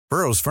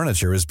Burrow's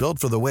furniture is built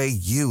for the way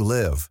you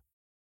live.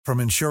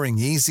 From ensuring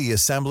easy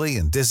assembly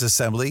and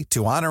disassembly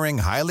to honoring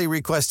highly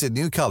requested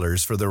new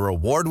colors for their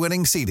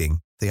award-winning seating,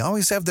 they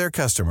always have their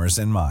customers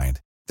in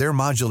mind. Their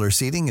modular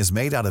seating is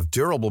made out of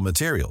durable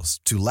materials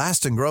to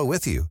last and grow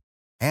with you.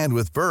 And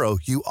with Burrow,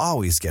 you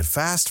always get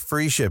fast,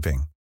 free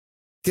shipping.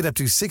 Get up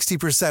to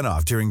 60%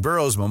 off during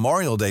Burrow's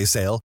Memorial Day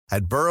sale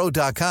at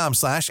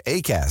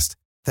burrow.com/ACAST.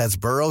 That's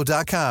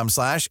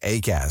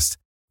burrow.com/ACAST.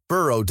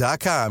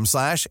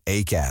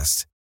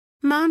 burrow.com/ACAST.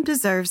 Mom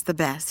deserves the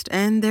best,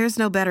 and there's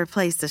no better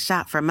place to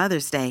shop for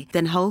Mother's Day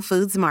than Whole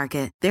Foods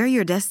Market. They're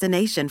your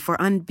destination for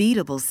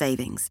unbeatable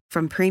savings,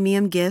 from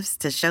premium gifts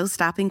to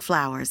show-stopping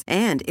flowers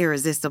and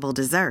irresistible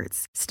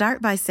desserts.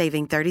 Start by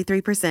saving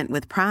 33%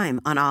 with Prime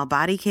on all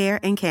body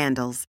care and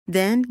candles.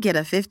 Then get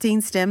a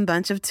 15-stem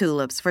bunch of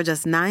tulips for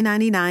just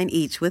 $9.99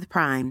 each with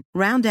Prime.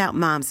 Round out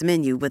Mom's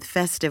menu with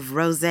festive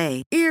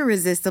rosé,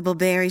 irresistible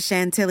berry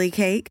chantilly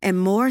cake,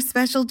 and more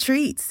special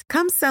treats.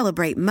 Come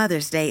celebrate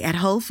Mother's Day at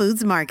Whole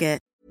Foods Market.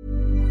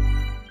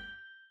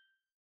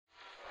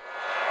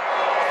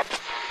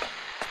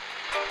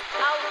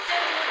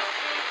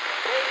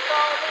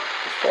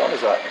 What time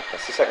is that?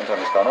 That's the second time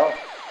it's gone off.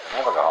 They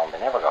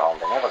never go home,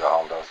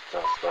 those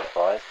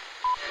boys.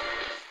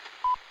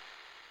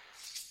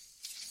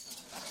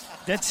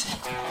 That's...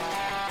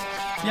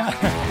 Yeah,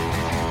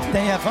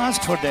 they have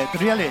asked for that,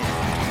 really.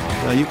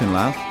 You can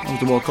laugh. That was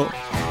the World Cup.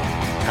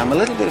 I'm a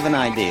little bit of an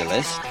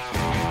idealist,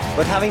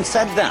 but having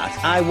said that,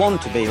 I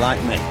want to be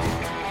like me.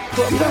 You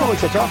don't know what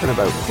you're talking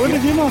about. What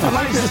did you know? I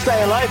managed to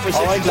stay alive for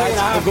 6 years.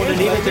 I'm going to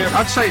need it there.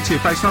 I'd say it to you,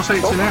 Pace, and I'll say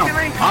it to you now.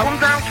 Come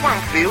down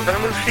Swansfield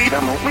and we'll see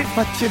them, won't we?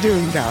 What you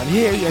doing down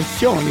here, you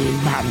shawny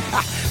man?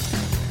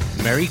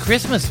 Merry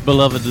Christmas,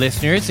 beloved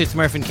listeners. It's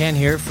Murph and Ken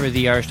here for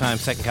the Irish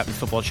Times Second Captain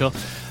Football Show.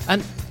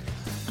 And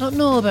I don't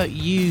know about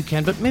you,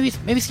 Ken, but maybe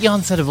it's the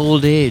onset of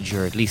old age,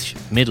 or at least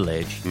middle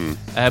age.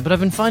 But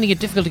I've been finding it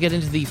difficult to get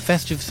into the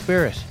festive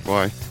spirit.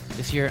 Why?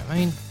 This year. I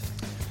mean,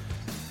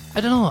 I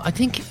don't know. I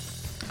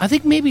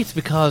think maybe it's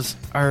because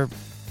our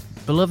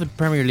beloved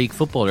Premier League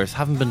footballers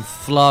haven't been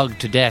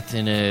flogged to death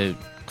in a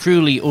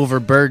cruelly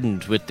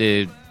overburdened with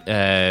the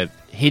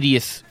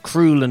hideous,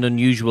 cruel and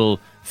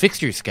unusual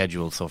fixture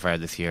schedule so far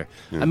this year.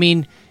 Yeah. I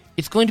mean,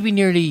 it's going to be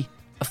nearly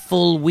a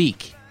full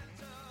week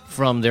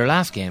from their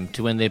last game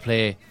to when they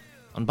play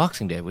on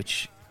Boxing Day,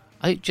 which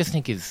I just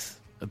think is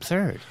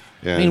absurd.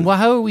 Yeah. I mean,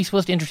 how are we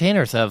supposed to entertain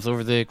ourselves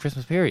over the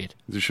Christmas period?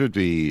 There should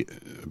be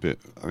a bit...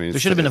 I mean, there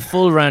should have been a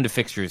full round of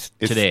fixtures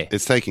today.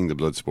 It's taking the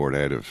blood sport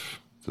out of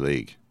the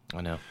league.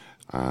 I know.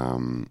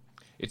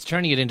 It's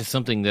turning it into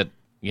something that,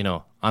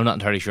 I'm not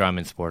entirely sure I'm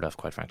in support of,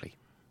 quite frankly.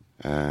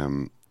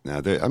 Now,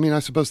 I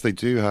suppose they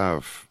do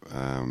have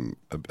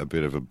a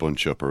bit of a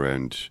bunch up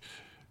around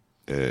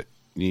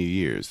New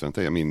Year's, don't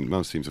they? I mean,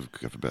 most teams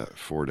have about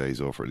 4 days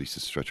off, or at least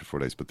a stretch of 4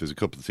 days, but there's a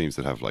couple of teams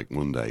that have like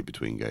one day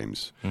between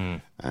games.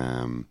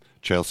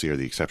 Chelsea are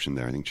the exception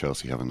there. I think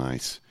Chelsea have a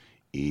nice,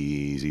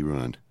 easy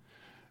run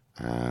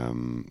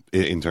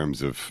in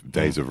terms of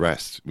days of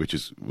rest, which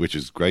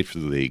is great for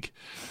the league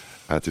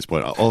at this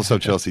point. Also,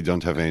 Chelsea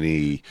don't have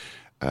any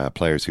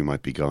players who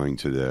might be going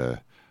to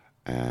the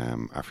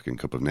African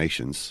Cup of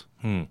Nations.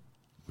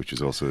 Which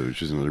is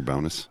another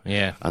bonus.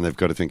 Yeah. And they've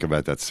got to think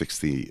about that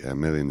 60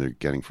 million they're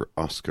getting for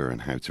Oscar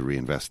and how to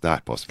reinvest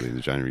that possibly in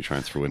the January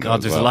transfer window.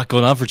 God, there's a lot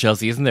going on for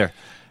Chelsea, isn't there?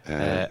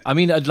 I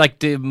mean, I'd like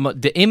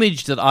the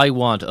image that I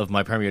want of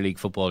my Premier League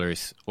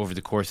footballers over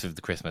the course of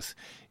the Christmas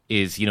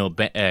is,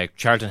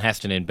 Charlton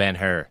Heston and Ben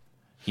Hur,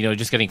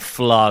 just getting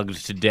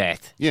flogged to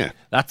death. Yeah.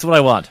 That's what I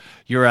want.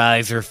 Your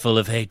eyes are full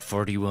of hate,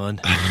 41.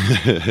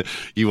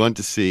 You want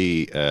to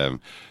see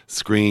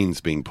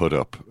screens being put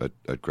up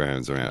at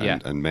grounds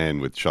around, and men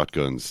with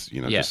shotguns,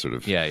 just sort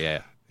of...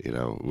 Yeah.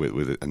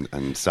 With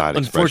and sad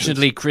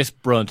Unfortunately, expressions. Chris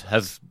Brunt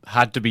has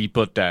had to be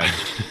put down.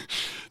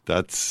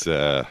 That's...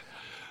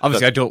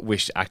 Obviously, I don't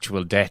wish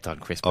actual death on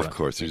Chris Brunt. Of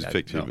course, you just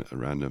picked him at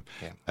random.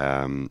 Yeah.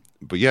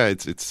 But yeah,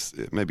 it's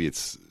maybe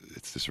it's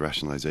this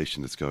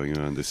rationalisation that's going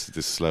on, this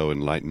slow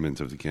enlightenment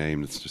of the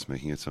game that's just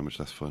making it so much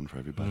less fun for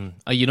everybody.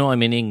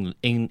 I'm in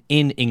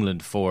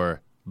England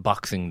for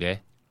Boxing Day.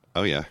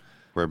 Oh yeah,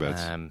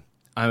 whereabouts? I'm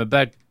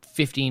about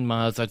 15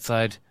 miles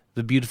outside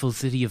the beautiful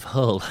city of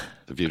Hull.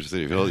 The beautiful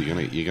city of Hull.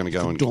 You're gonna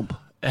go and dump.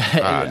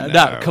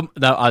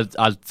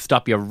 I'll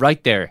stop you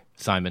right there,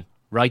 Simon.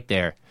 Right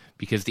there,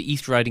 because the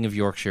East Riding of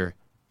Yorkshire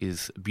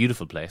is a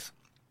beautiful place.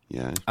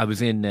 Yeah. I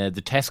was in the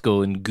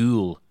Tesco in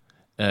Goole,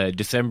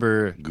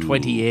 December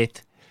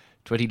 28th,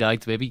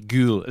 29th maybe.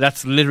 Goole.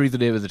 That's literally the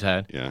name of the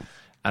town. Yeah.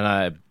 And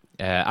I,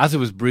 as I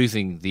was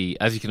browsing,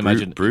 as you can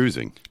imagine...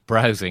 Browsing.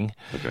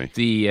 Okay.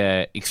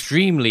 The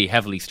extremely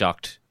heavily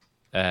stocked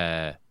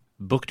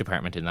book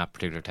department in that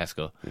particular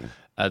Tesco.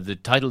 Yeah. The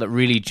title that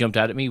really jumped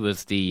out at me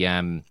was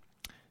the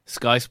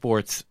Sky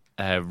Sports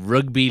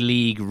Rugby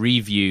League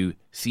Review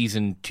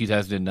Season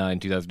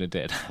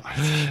 2009-2010.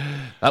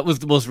 That was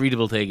the most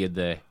readable thing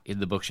in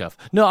the bookshelf.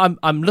 No,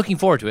 I'm looking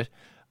forward to it.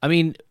 I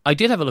mean, I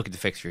did have a look at the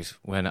fixtures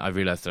when I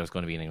realised that I was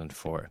going to be in England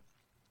for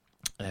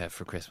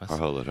Christmas. Or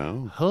Hull at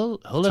home. Hull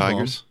at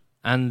Tigers. home.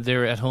 and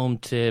they're at home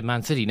to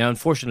Man City. Now,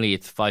 unfortunately,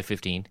 it's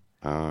 5:15.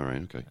 All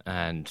right, okay.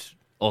 And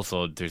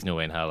also, there's no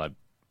way in hell I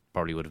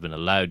probably would have been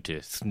allowed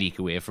to sneak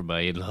away from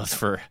my in-laws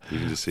for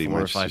even to see 4 or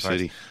Manchester 5 hours.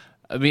 City.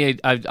 I mean,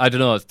 I don't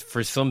know.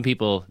 For some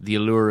people, the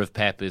allure of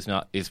Pep is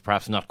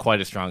perhaps not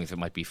quite as strong as it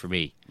might be for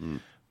me.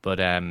 But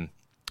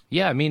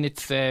yeah, I mean,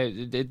 it's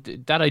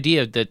that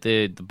idea that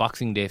the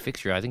Boxing Day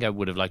fixture. I think I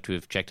would have liked to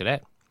have checked it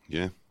out.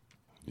 Yeah.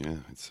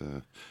 It's.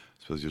 I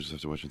suppose you just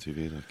have to watch on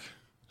TV,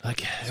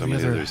 like so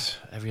many others.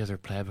 Every other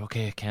pleb.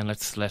 Okay, Ken,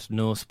 let's let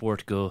no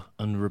sport go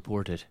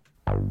unreported.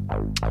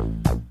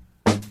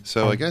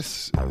 So I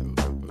guess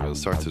we'll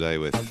start today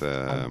with.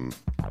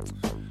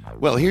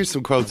 Well, here's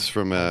some quotes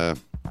from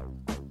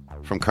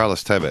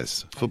Carlos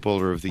Tevez,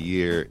 Footballer of the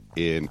Year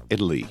in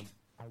Italy,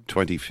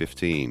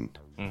 2015.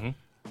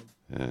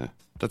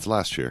 That's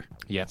last year.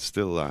 Yeah,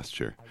 still last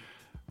year.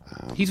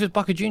 He's with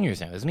Boca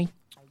Juniors now, isn't he?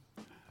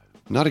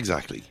 Not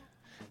exactly.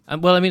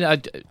 Well, I mean,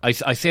 I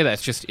say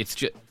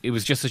that it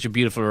was just such a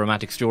beautiful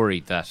romantic story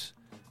that,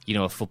 you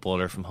know, a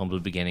footballer from humble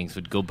beginnings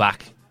would go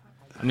back.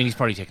 I mean, he's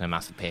probably taken a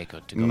massive pay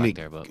cut to go back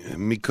there, but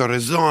mi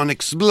corazón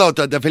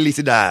explota de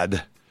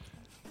felicidad.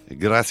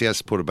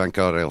 Gracias por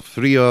bancar el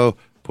frío,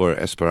 por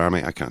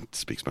esperarme. I can't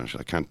speak Spanish.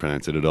 I can't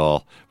pronounce it at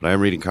all. But I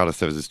am reading Carlos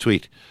Tevez's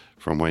tweet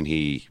from when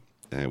he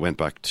went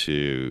back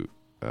to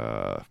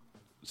Boca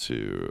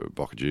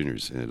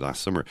Juniors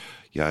last summer.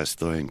 Ya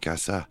estoy en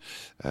casa.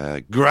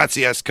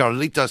 Gracias,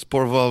 Carlitos,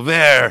 por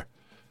volver,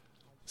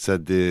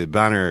 said the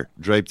banner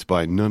draped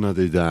by none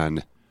other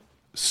than,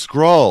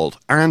 scrawled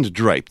and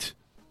draped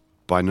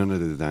by none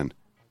other than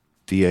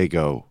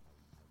Diego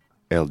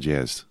El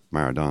Jez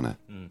Maradona,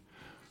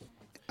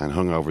 and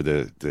hung over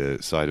the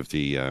side of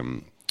the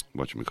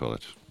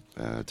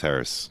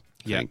terrace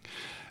thing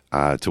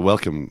to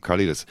welcome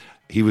Carlitos.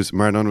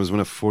 Maradona was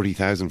one of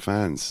 40,000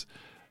 fans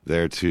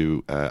there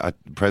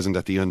present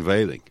at the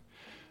unveiling.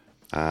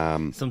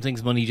 Some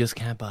things money just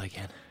can't buy,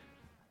 Ken.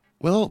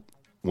 Well,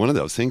 one of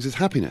those things is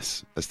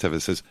happiness, as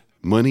Tevez says.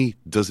 Money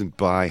doesn't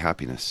buy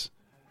happiness.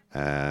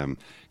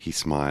 He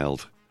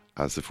smiled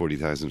as the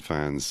 40,000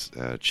 fans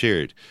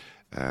cheered.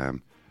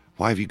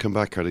 Why have you come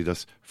back,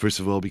 Carlitos?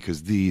 First of all,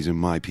 because these are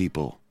my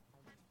people.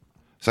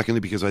 Secondly,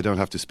 because I don't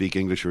have to speak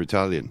English or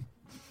Italian.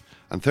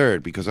 And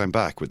third, because I'm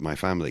back with my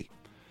family.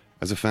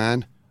 As a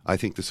fan, I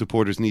think the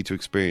supporters need to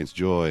experience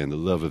joy and the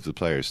love of the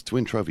players to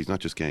win trophies, not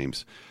just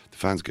games. The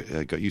fans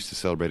got used to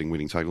celebrating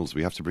winning titles.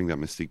 We have to bring that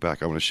mystique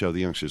back. I want to show the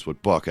youngsters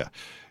what Boca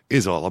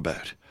is all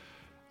about.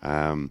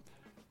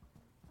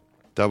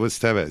 That was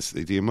Tevez,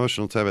 the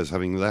emotional Tevez,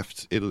 having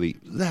left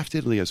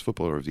Italy as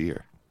Footballer of the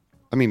Year.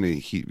 I mean,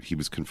 he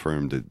was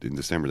confirmed in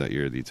December that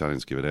year. The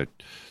Italians give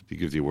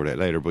the award out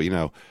later. But, you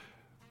know,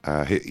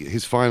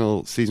 his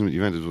final season with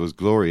Juventus was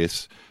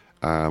glorious.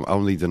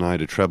 Only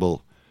denied a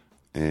treble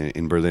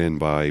in Berlin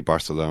by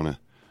Barcelona.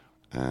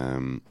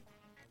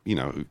 You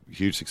know,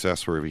 huge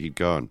success wherever he'd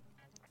gone.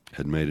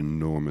 Had made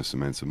enormous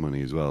amounts of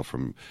money as well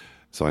from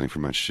signing for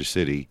Manchester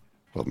City.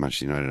 Well,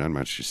 Manchester United and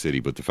Manchester City,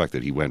 but the fact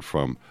that he went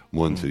from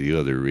one to the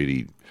other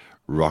really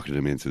rocketed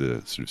him into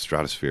the sort of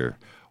stratosphere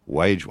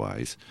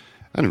wage-wise.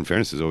 And in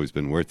fairness, has always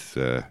been worth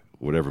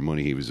whatever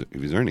money he was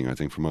earning, I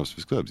think, for most of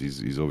his clubs.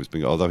 He's always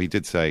been. Although he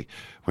did say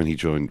when he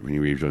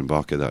rejoined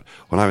Boca that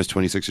when I was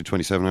 26 or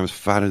 27, I was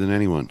fatter than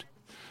anyone.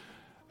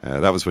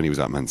 That was when he was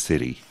at Man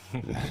City.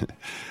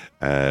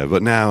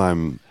 But now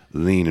I'm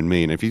lean and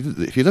mean. If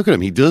you look at him,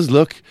 he does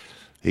look.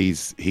 He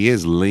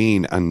is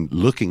lean and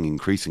looking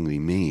increasingly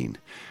mean.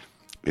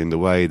 In the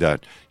way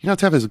that, you know,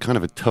 Tevez is kind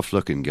of a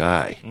tough-looking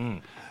guy,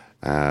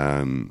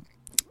 and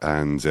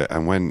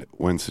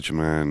when such a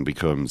man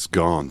becomes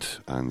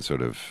gaunt and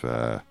sort of,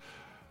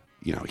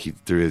 you know,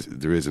 there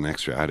is an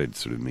extra added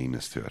sort of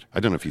meanness to it. I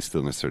don't know if he's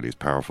still necessarily as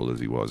powerful as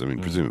he was. I mean,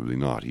 presumably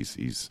not.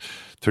 He's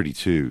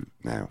 32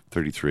 now,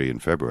 33 in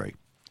February.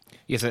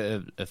 Yes,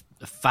 a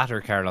fatter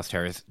Carlos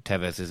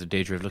Tevez is in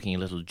danger of looking a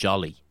little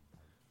jolly.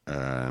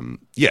 And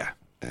he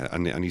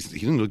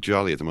doesn't look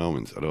jolly at the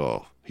moment at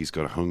all. He's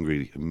got a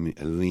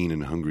lean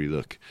and hungry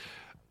look.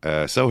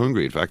 So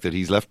hungry, in fact, that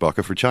he's left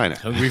Boca for China.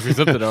 Hungry for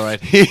something, all right.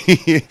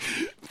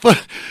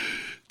 But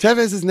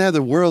Tevez is now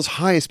the world's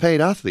highest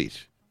paid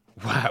athlete.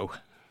 Wow.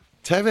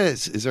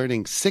 Tevez is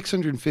earning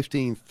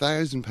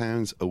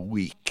 £615,000 a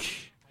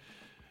week,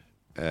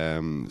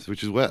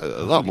 which is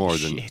a lot more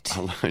than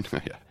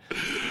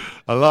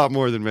a lot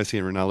more than Messi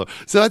and Ronaldo.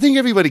 So I think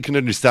everybody can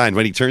understand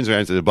when he turns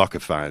around to the Boca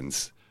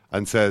fans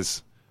and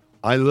says,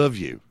 "I love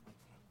you,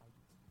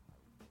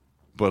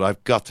 but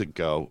I've got to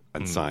go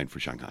and sign for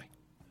Shanghai.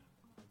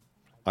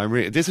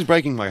 This is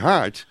breaking my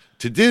heart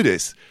to do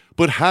this,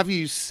 but have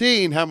you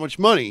seen how much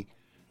money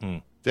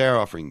they're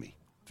offering me?"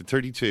 The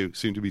 32,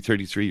 soon to be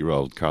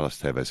 33-year-old Carlos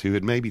Tevez, who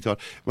had maybe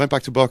went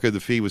back to Boca, the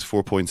fee was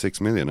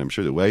 4.6 million. I'm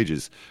sure the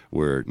wages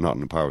were not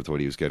on par with what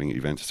he was getting at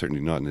Juventus,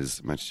 certainly not in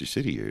his Manchester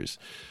City years,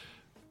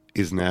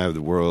 is now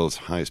the world's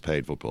highest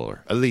paid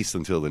footballer, at least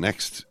until the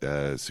next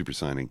super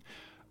signing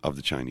of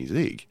the Chinese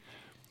league.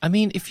 I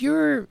mean, if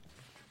you're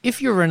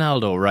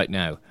Ronaldo right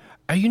now,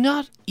 are you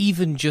not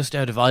even just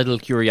out of idle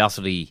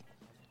curiosity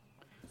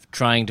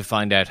trying to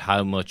find out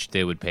how much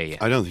they would pay you?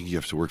 I don't think you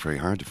have to work very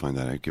hard to find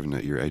that out, given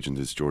that your agent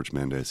is George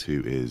Mendes,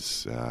 who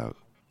is,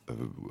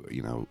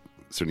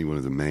 certainly one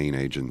of the main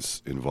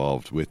agents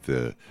involved with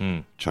the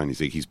Chinese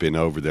league. He's been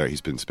over there.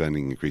 He's been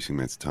spending increasing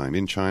amounts of time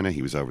in China.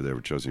 He was over there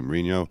with Jose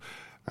Mourinho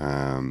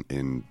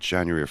in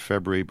January or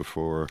February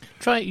before.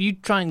 Try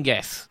and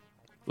guess.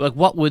 Like,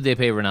 what would they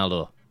pay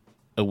Ronaldo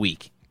a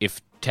week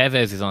if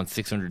Tevez is on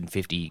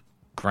 650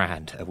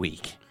 grand a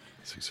week?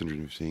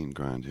 615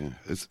 grand, yeah.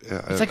 It's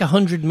like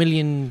 £100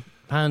 million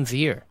a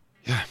year.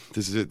 Yeah,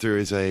 there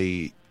is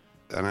an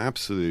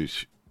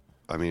absolute.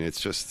 I mean,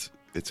 it's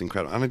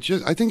incredible,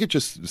 and I think it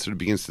just sort of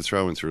begins to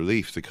throw into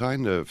relief the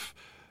kind of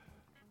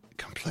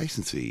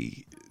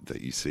complacency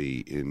that you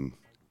see in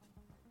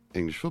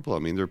English football. I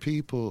mean, there are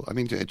people. I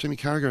mean, Jimmy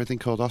Carragher, I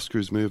think, called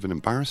Oscar's move an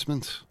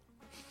embarrassment.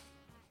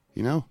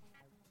 You know,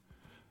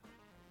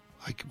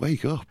 like,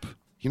 wake up.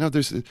 You know,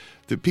 the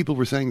people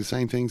were saying the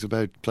same things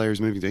about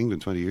players moving to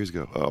England 20 years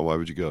ago. Oh, why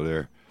would you go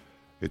there?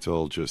 It's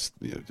all just.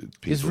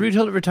 Is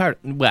Rudhull retired?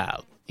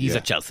 Well, he's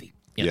at Chelsea.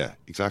 Yeah,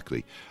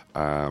 exactly.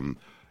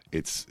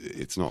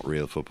 It's not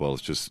real football.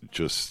 It's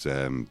just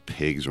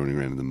pigs running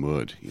around in the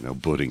mud,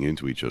 butting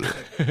into each other.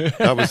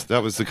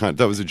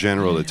 that was a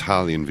general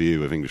Italian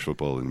view of English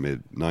football in the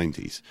mid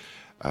 '90s,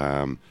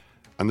 and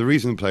the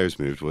reason players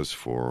moved was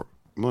for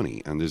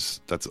money, and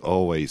that's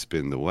always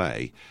been the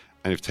way.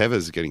 And if Tevez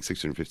is getting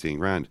 615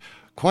 grand,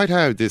 quite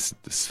how this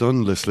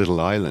sunless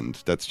little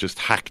island that's just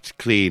hacked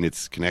clean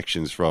its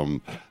connections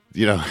from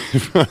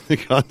from the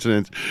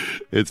continent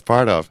it's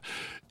part of.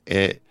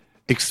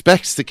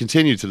 Expects to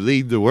continue to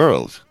lead the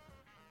world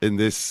in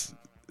this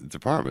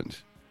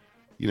department,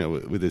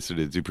 with this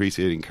sort of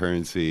depreciating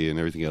currency and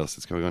everything else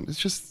that's going on. It's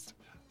just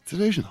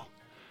delusional,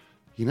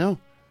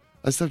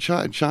 as though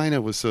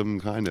China was some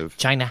kind of...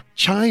 China.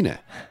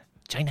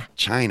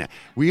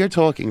 We are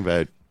talking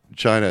about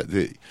China,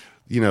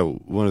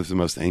 one of the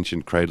most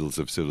ancient cradles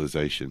of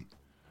civilization.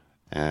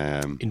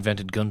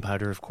 Invented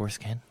gunpowder, of course,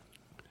 Ken.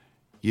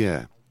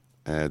 Yeah.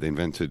 They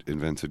invented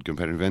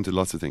gunpowder, invented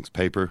lots of things.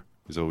 Paper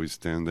is always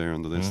down there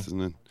on the list,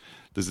 isn't it?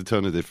 There's a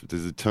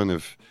ton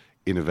of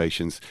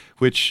innovations,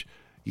 which,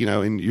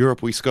 in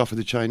Europe we scoff at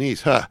the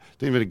Chinese. They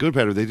invented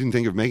gunpowder. They didn't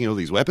think of making all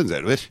these weapons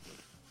out of it.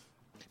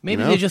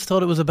 Maybe they just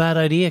thought it was a bad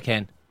idea,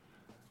 Ken.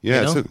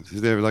 Yeah, so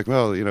they were like,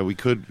 well, we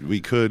could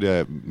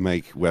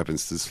make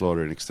weapons to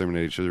slaughter and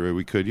exterminate each other, or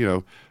we could,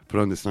 put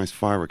on this nice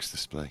fireworks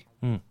display.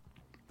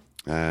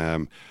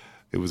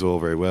 It was all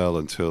very well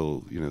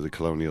until, the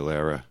colonial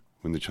era,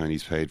 when the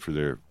Chinese paid for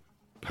their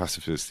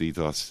pacifist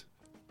ethos.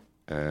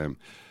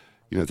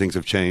 Things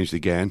have changed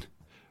again.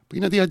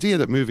 But, the idea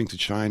that moving to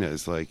China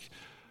is like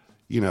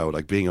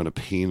being on a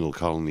penal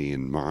colony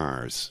in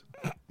Mars.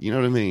 You know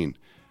what I mean?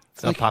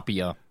 It's like, not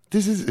Papillon.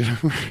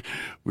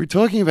 We're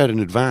talking about an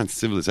advanced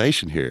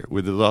civilization here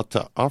with a lot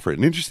to offer.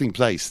 An interesting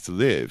place to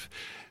live.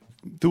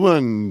 The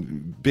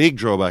one big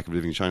drawback of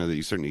living in China that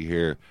you certainly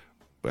hear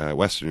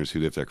Westerners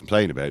who live there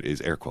complain about is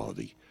air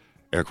quality.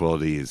 Air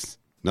quality is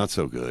not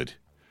so good.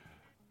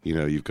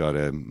 You've got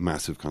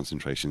massive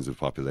concentrations of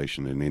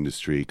population and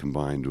industry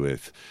combined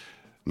with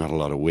not a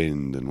lot of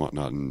wind and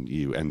whatnot, and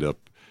you end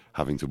up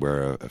having to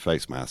wear a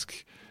face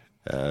mask.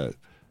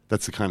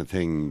 That's the kind of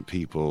thing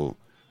people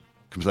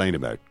complain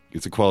about.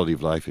 It's a quality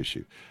of life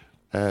issue.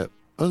 Other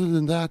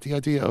than that, the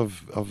idea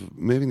of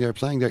moving there,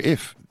 playing there,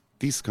 if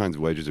these kinds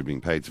of wages are being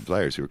paid to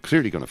players who are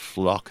clearly going to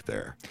flock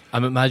there.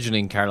 I'm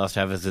imagining Carlos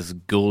Tevez's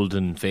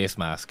golden face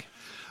mask.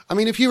 I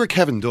mean, if you were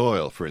Kevin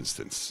Doyle, for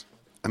instance.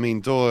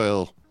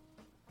 Doyle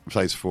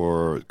plays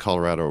for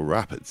Colorado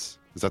Rapids.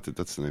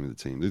 That's the name of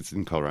the team. It's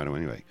in Colorado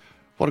anyway.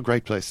 What a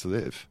great place to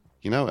live,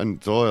 And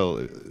Doyle,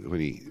 when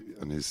he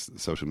on his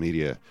social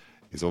media,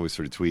 is always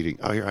sort of tweeting,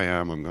 "Oh, here I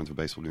am. I'm going to a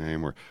baseball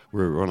game, or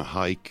we're on a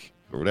hike,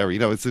 or whatever."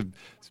 It's a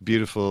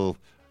beautiful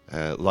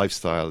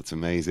lifestyle. It's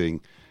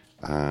amazing.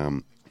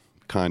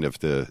 Kind of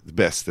the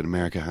best that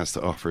America has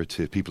to offer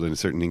to people in a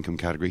certain income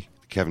category.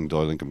 The Kevin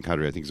Doyle income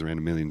category, I think, is around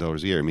 $1 million a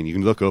year. I mean, you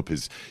can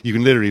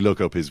literally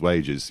look up his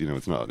wages.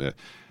 It's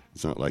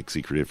not like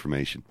secret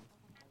information.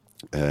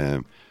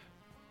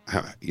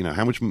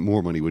 How much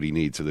more money would he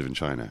need to live in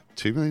China?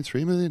 2 million,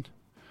 3 million?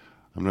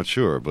 I'm not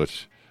sure,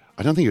 but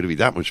I don't think it would be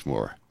that much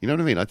more. You know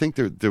what I mean? I think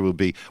there will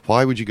be.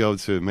 Why would you go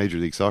to Major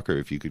League Soccer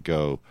if you could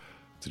go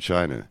to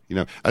China?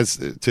 As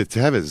to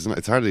Tevez,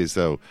 it's hardly as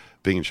though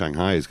being in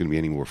Shanghai is going to be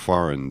any more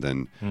foreign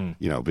than being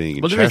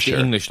in Cheshire. There is the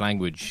English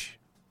language.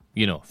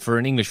 For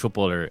an English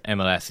footballer,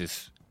 MLS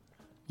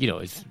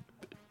is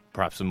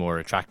perhaps a more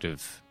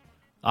attractive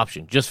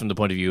option, just from the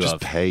point of view of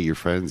pay your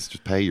friends,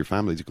 just pay your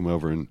family to come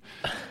over and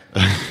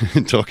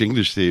talk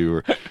English to you.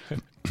 Or,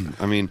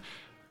 I mean,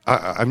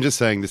 I'm just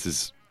saying this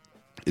is.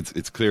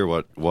 It's clear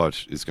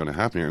what is going to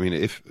happen here. I mean,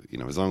 if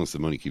as long as the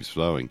money keeps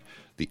flowing,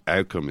 the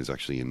outcome is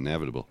actually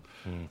inevitable.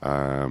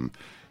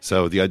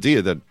 So the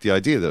idea that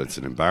it's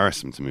an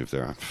embarrassment to move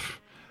there,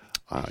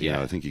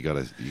 I think you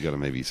got to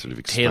maybe sort of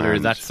expand, tailor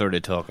that sort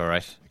of talk. All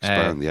right,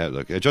 expand the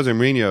outlook. Jose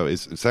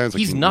Mourinho sounds like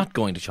he's not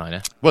going to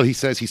China. Well, he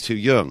says he's too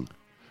young.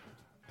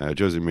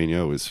 Jose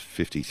Mourinho is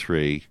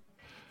 53.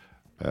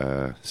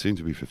 soon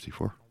to be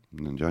 54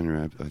 in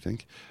January, I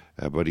think.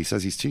 But he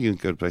says he's too young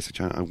to go to a place like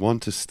China. I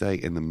want to stay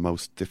in the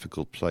most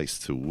difficult place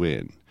to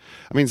win.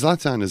 I mean,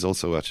 Zlatan is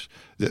also at...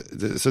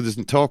 so there's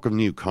talk of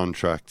new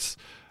contracts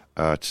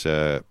at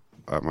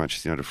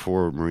Manchester United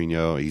for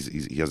Mourinho.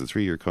 He has a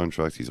 3-year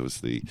contract. He's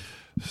obviously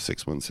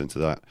 6 months into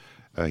that.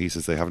 He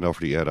says they haven't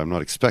offered it yet. I'm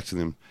not expecting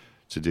them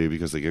to do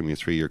because they gave me a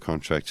 3-year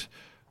contract.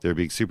 They're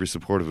being super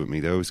supportive of me.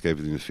 They always gave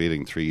me the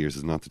feeling 3 years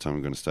is not the time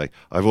I'm going to stay.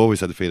 I've always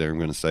had the feeling I'm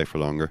going to stay for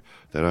longer,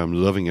 that I'm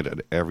loving it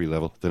at every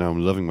level, that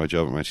I'm loving my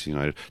job at Manchester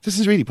United. This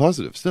is really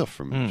positive stuff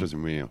from Jose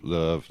Mourinho.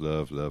 Love.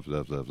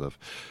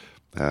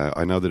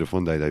 I know that if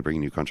one day they bring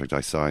a new contract,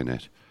 I sign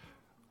it.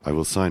 I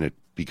will sign it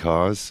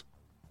because...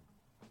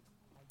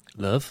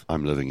 Love?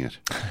 I'm loving it.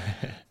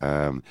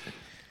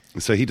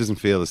 So he doesn't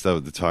feel as though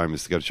the time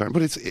is to go to China.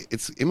 But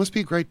it must be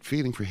a great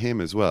feeling for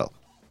him as well,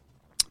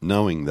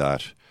 knowing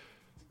that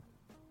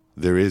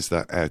there is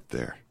that out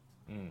there.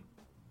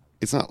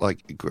 It's not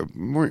like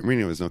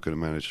Mourinho is not going to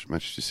manage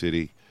Manchester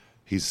City.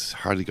 He's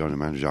hardly going to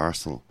manage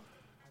Arsenal.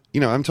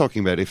 I'm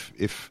talking about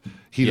if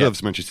he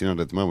loves Manchester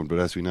United at the moment, but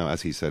as we know,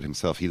 as he said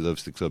himself, he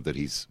loves the club that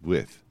he's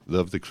with.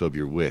 Love the club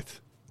you're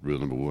with, rule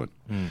number 1.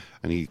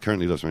 And he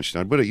currently loves Manchester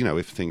United. But,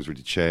 if things were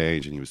to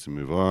change and he was to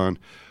move on,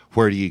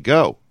 where do you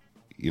go?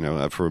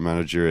 For a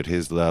manager at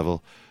his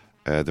level,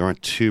 there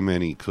aren't too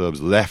many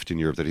clubs left in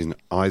Europe that he's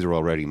either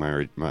already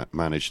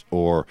managed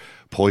or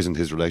poisoned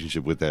his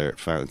relationship with their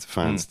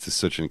fans to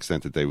such an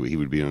extent that he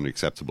would be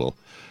unacceptable.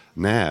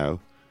 Now,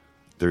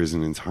 there's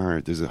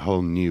a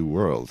whole new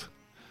world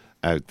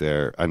out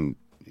there, and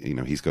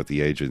he's got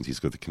the agents, he's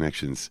got the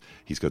connections,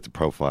 he's got the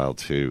profile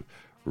to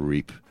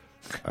reap.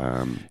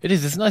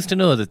 It's nice to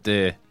know that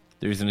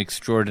there's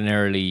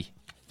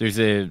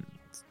a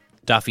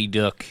Daffy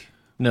Duck.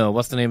 No,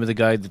 what's the name of the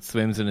guy that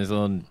swims in his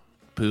own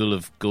pool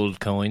of gold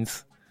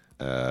coins?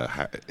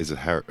 Is it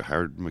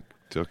Howard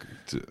McDuck?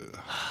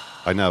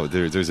 I know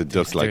there's a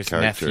duck-like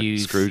character.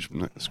 Nephews. Scrooge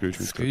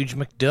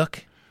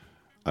McDuck.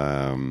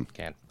 I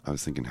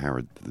was thinking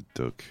Howard the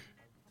Duck.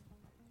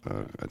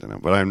 I don't know,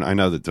 but I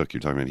know the duck you're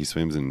talking about. He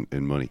swims in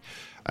money,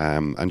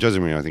 and Jose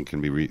Mourinho, I think,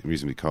 can be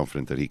reasonably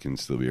confident that he can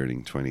still be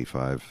earning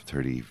 25,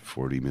 30,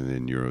 40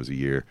 million euros a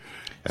year.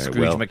 Scrooge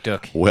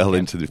McDuck. Well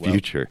into the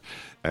future.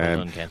 Well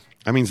done, Ken.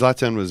 I mean,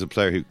 Zlatan was a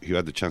player who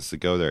had the chance to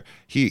go there.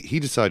 He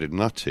decided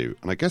not to,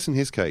 and I guess in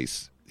his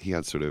case, he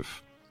had sort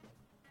of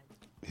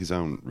his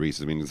own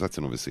reasons. I mean,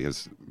 Zlatan obviously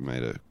has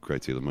made a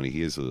great deal of money.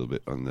 He is a little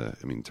bit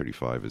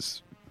 35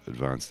 is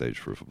advanced age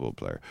for a football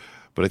player.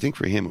 But I think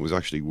for him, it was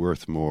actually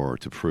worth more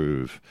to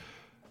prove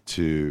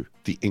to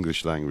the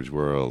English language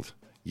world,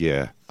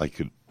 I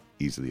could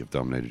easily have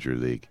dominated your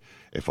league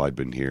if I'd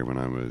been here when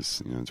I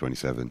was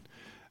 27.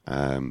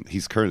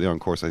 He's currently on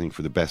course, I think,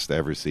 for the best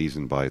ever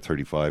season by a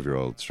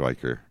 35-year-old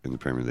striker in the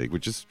Premier League,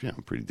 which is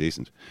pretty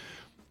decent.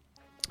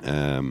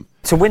 To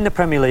win the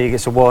Premier League,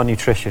 it's a war on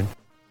nutrition.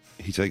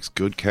 He takes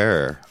good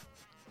care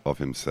of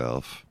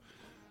himself.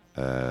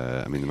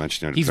 The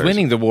Manchester United he's players,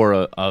 winning the war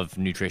of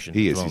nutrition.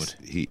 He at is. the moment.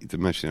 The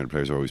Manchester United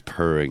players are always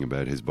purring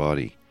about his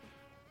body.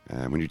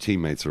 When your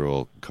teammates are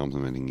all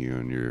complimenting you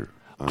on your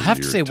I have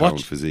to say,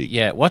 physique.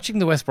 Watching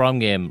the West Brom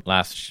game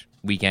last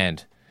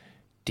weekend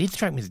did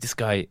strike me that this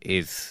guy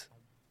it's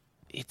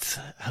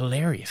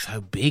hilarious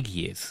how big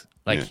he is.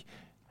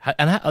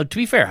 To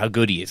be fair, how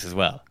good he is as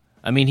well.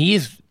 I mean, he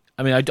is.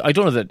 I mean, I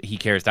don't know that he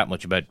cares that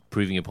much about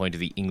proving a point to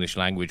the English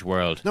language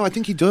world. No, I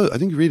think he does. I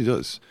think he really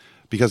does,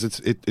 because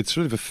it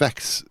sort of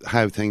affects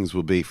how things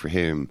will be for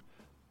him,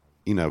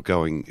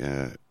 going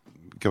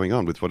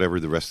on with whatever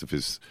the rest of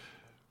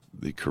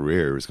the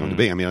career is going to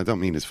be. I mean, I don't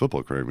mean his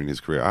football career. I mean his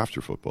career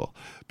after football,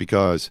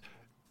 because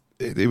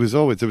there was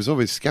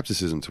always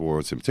skepticism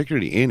towards him,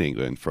 particularly in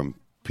England, from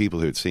people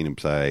who had seen him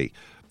play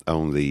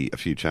only a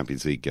few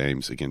Champions League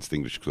games against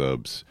English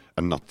clubs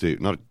and not do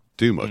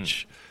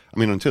much. I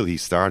mean, until he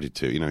started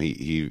to,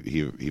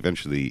 he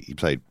eventually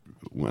played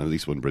at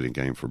least one brilliant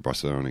game for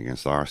Barcelona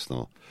against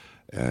Arsenal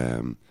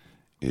at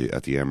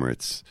the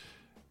Emirates,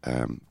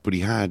 but he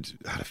had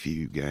a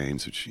few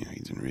games which he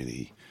didn't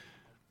really.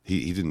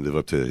 He didn't live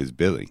up to his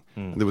billing.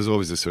 And there was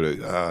always this sort of,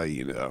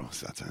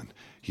 Zlatan,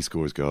 he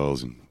scores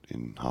goals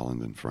in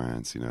Holland and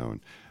France,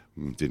 and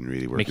didn't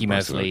really work. Mickey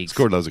Mouse League.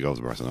 Scored loads of goals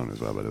in Barcelona as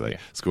well, by the way. Yeah.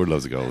 Scored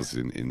loads of goals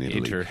in Italy.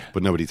 Inter.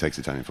 But nobody takes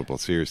Italian football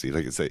seriously.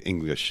 Like I say,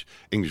 English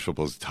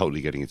football is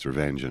totally getting its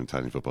revenge on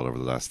Italian football over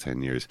the last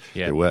 10 years.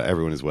 Yeah.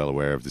 Everyone is well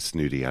aware of the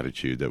snooty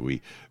attitude that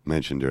we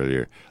mentioned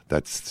earlier,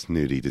 that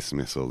snooty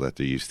dismissal that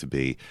there used to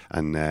be,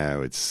 and now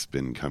it's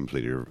been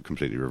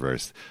completely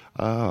reversed.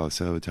 Oh,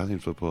 so Italian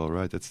football,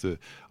 right? That's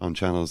on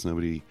channels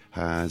nobody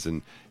has,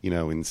 and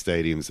in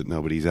stadiums that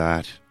nobody's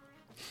at.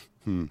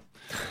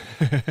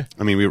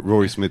 I mean, we had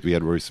Rory Smith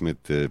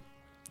the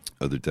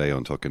other day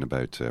on talking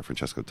about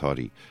Francesco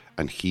Totti,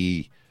 and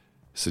he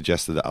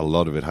suggested that a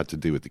lot of it had to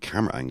do with the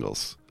camera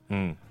angles.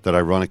 That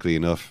ironically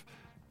enough,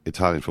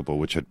 Italian football,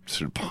 which had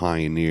sort of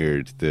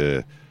pioneered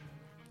the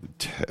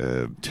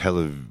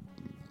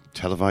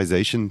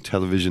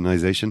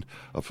televisionization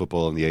of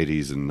football in the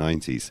 80s and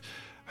 90s,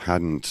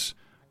 hadn't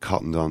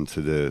cottoned on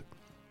to the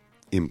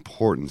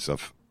importance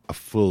of a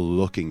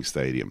full-looking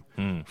stadium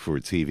for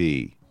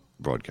TV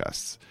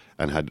broadcasts,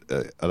 and had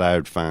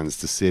allowed fans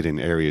to sit in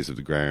areas of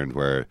the ground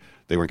where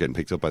they weren't getting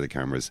picked up by the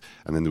cameras,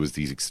 and then there was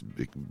these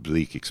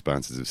bleak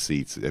expanses of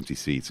seats, empty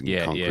seats and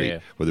concrete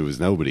where there was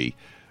nobody.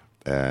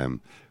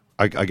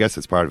 I guess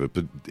that's part of it,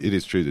 but it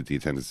is true that the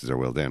attendances are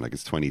well down. Like,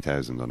 it's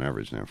 20,000 on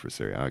average now for a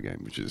Serie A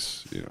game, which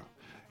is,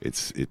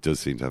 it does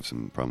seem to have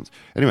some problems.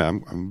 Anyway,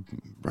 I'm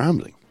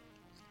rambling.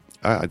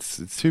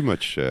 It's too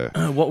much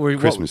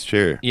Christmas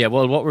cheer. Yeah,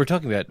 well, what we were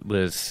talking about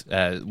was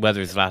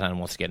whether Zlatan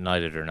wants to get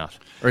knighted or not,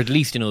 or at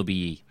least in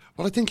OBE.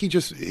 Well, I think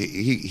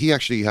he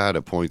actually had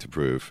a point to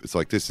prove. It's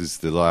like this is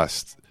the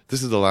last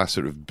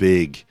sort of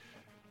big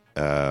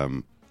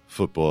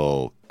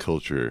football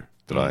culture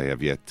that I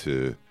have yet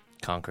to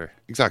conquer.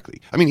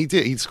 Exactly. I mean,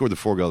 he scored the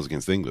 4 goals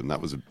against England.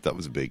 That was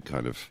a big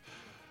kind of,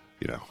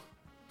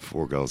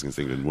 4 goals against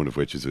England, one of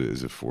which is a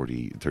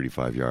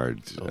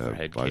 35-yard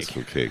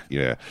bicycle kick.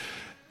 Yeah.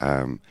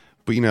 But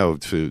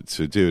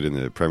to do it in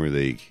the Premier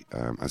League,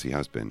 as he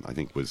has been, I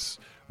think was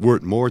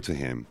worth more to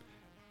him.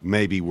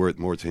 Maybe worth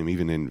more to him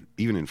even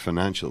in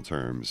financial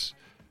terms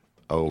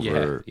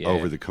over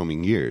the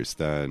coming years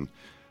than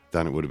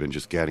it would have been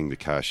just getting the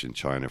cash in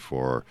China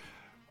for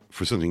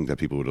something that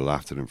people would have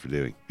laughed at him for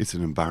doing. It's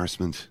an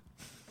embarrassment.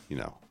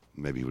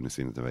 Maybe he wouldn't have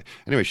seen it that way.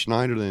 Anyway,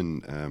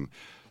 Schneiderlin,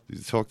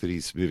 the talk that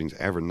he's moving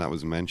to Everton, that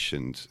was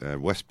mentioned.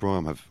 West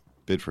Brom have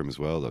bid for him as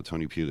well, though.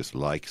 Tony Pulis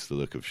likes the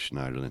look of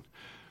Schneiderlin.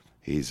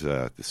 He's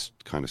this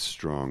kind of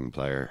strong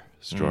player,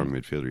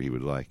 midfielder he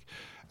would like.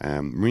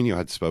 Mourinho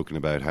had spoken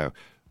about how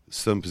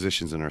some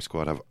positions in our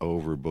squad have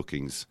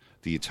overbookings,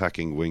 the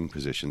attacking wing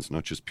positions,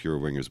 not just pure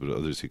wingers, but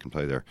others who can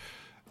play there.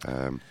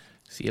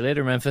 See you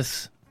later,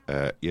 Memphis.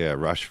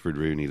 Rashford,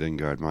 Rooney,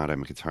 Lingard, Mata,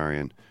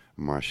 Mkhitaryan,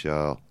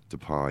 Martial,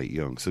 Depay,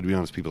 Young. So to be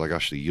honest, people like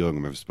Ashley Young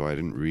and Memphis Depay, I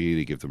didn't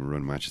really give them a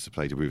run of matches to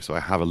play to prove. So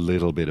I have a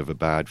little bit of a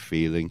bad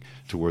feeling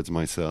towards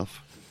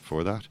myself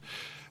for that.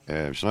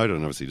 Schneiderlin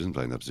obviously doesn't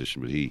play in that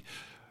position, but he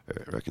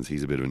reckons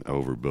he's a bit of an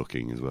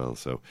overbooking as well.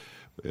 So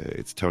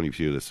it's Tony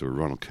Pulis or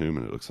Ronald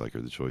Koeman, it looks like,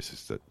 are the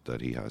choices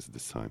that he has at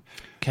this time.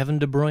 Kevin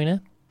De Bruyne?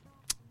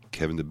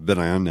 Kevin De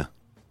Bruyne.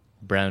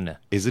 Browne.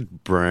 Is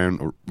it brown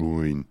or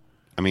Bruyne?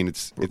 I mean,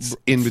 it's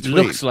in between.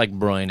 It looks like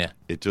Bruyne.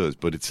 It does,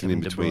 but it's Kevin an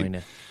in between. De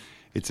Bruyne.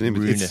 It's an in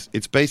between.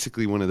 It's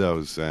basically one of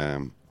those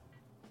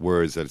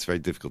words that it's very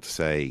difficult to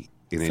say.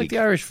 It's like the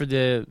Irish for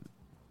the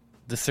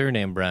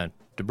surname Brown.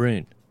 De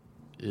Bruyne.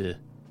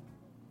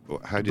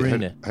 How do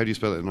you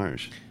spell it in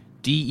Irish?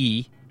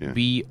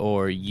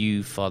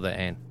 D-E-B-R-U for the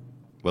N.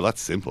 Well,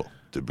 that's simple.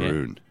 De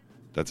Bruyne. Yeah.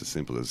 That's as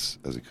simple as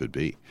it could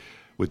be.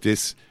 With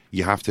this,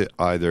 you have to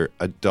either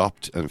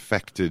adopt an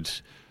affected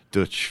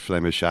Dutch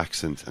Flemish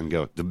accent and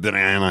go De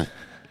Bruyne,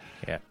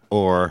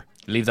 or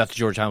leave that to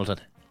George Hamilton.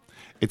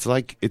 It's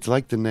like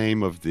the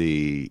name of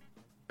the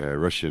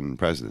Russian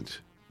president.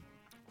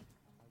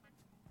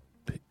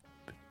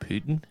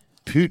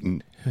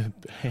 Putin.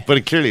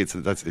 But clearly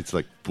it's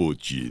like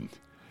Putin.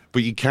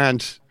 But you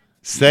can't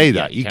say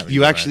that.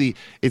 You actually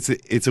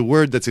it's a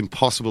word that's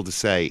impossible to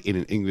say in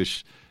an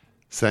English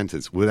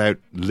sentence without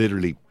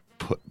literally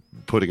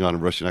putting on a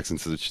Russian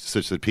accent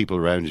such that people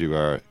around you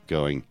are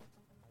going,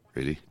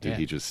 really? Did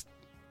he just?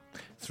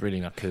 It's really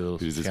not cool.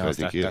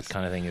 That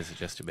kind of thing is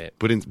just a bit.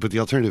 But the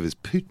alternative is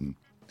Putin,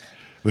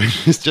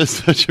 which is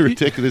just such a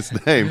ridiculous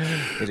name.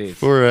 It is.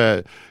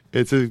 For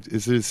it's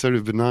a sort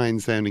of benign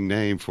sounding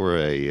name for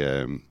a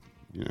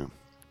anyway.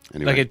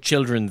 Like a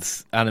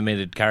children's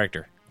animated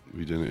character.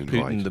 We don't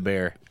invite Putin the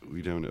bear.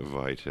 We don't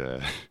invite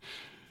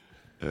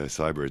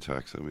cyber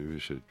attacks, so maybe we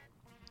should.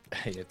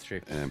 Yeah, it's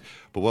true.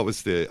 But what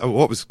was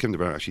Kevin De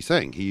Bruyne actually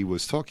saying? He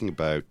was talking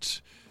about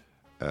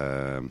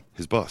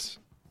his boss.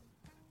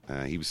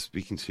 He was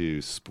speaking to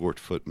Sport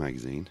Foot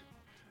magazine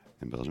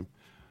in Belgium,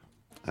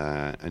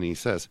 and he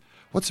says,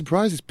 "What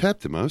surprises Pep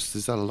the most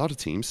is that a lot of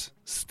teams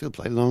still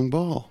play long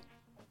ball.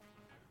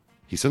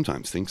 He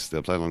sometimes thinks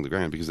they'll play along the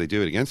ground because they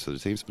do it against other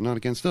teams, but not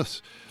against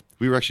us."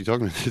 We were actually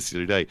talking about this the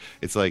other day.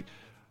 It's like,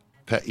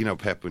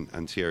 Pep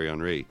and Thierry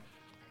Henry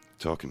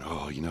talking,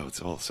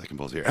 it's all second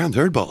balls here and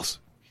third balls.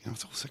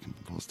 It's all second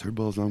balls, third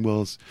balls, long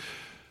balls.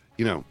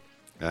 And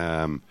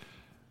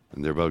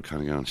they're both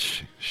kind of going,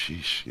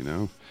 sheesh,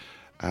 and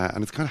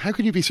it's kind of, how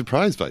can you be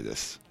surprised by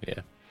this?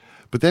 Yeah.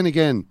 But then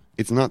again,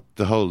 it's not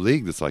the whole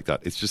league that's like that.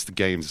 It's just the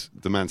games,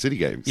 the Man City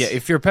games. Yeah,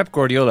 if you're Pep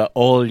Guardiola,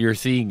 all you're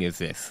seeing is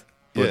this.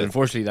 But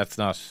unfortunately, that's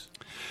not.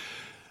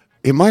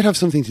 It might have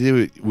something to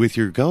do with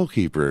your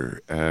goalkeeper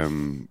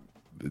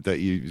that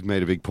you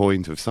made a big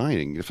point of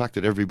signing. The fact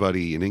that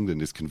everybody in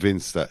England is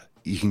convinced that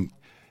he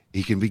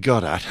can be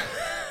good at.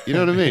 You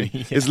know what I mean?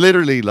 Yeah. It's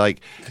literally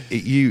like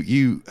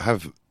you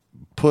have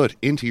put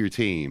into your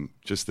team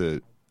just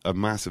a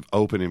massive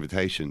open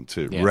invitation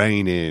to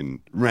rain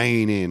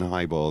in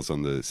high balls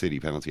on the City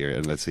penalty area,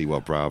 and let's see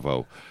what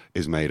Bravo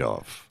is made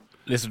of.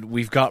 Listen,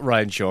 we've got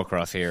Ryan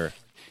Shawcross here.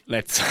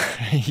 Let's,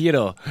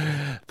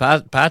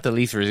 pat the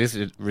least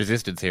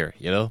resistance here,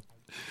 De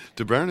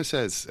Bruyne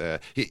says,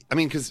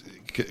 because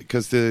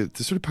the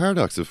sort of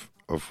paradox of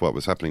what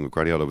was happening with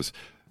Guardiola was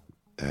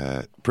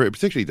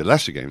particularly the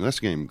Leicester game. The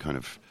Leicester game kind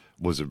of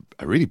was a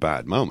really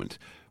bad moment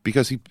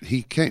because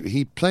he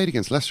played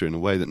against Leicester in a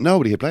way that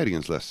nobody had played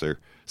against Leicester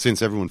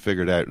since everyone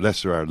figured out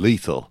Leicester are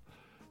lethal.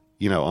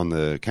 On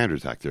the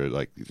counter-attack, they're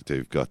like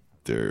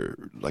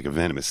a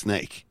venomous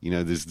snake.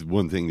 There's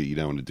one thing that you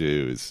don't want to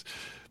do is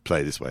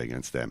play this way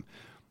against them.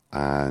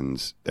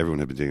 And everyone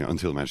had been doing it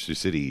until Manchester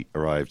City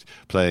arrived,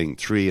 playing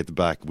 3 at the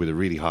back with a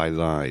really high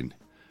line,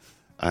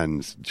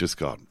 and just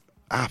got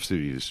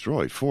absolutely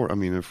destroyed.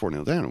 They're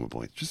 4-0 down at one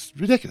point. Just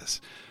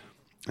ridiculous.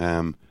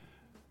 And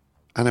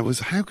it was,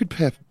 how could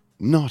Pep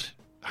not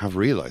have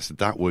realised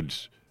that would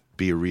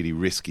be a really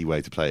risky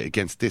way to play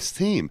against this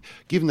team,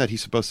 given that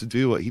he's supposed to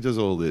do what he does,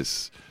 all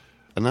this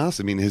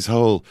analysis. His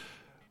whole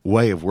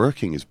way of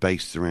working is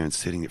based around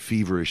sitting at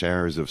feverish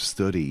hours of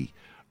study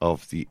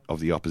of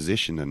the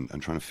opposition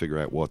and trying to figure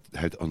out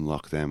how to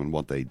unlock them and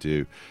what they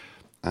do.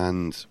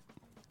 And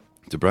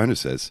De Bruyne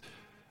says,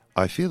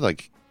 I feel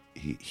like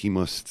he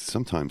must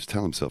sometimes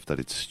tell himself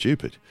that it's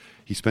stupid.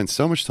 He spends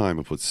so much time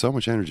and puts so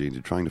much energy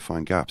into trying to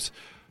find gaps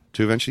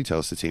to eventually tell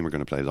us the team are going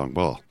to play long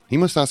ball. He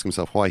must ask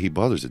himself why he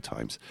bothers at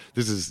times.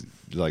 This is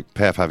like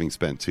Pep, having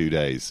spent 2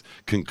 days,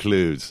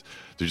 concludes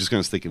they're just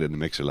going to stick it in the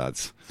mixer,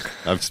 lads.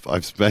 I've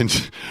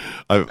spent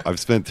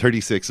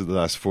 36 of the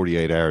last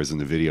 48 hours in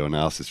the video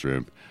analysis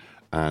room,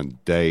 and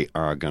they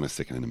are going to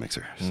stick it in the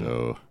mixer.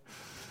 So,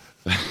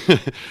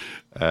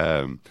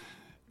 De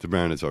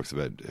Bruyne talks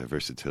about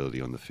versatility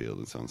on the field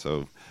and so on.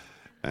 So,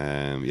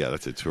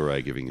 that's a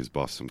Touré giving his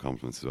boss some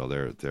compliments as well.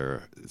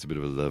 It's a bit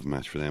of a love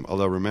match for them.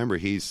 Although remember,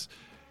 he's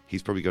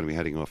probably going to be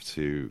heading off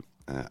to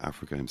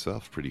Africa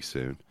himself pretty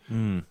soon.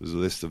 There's a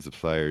list of the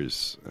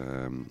players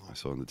I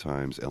saw in the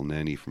Times: El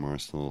Neni from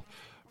Arsenal,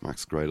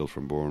 Max Gradel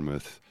from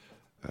Bournemouth,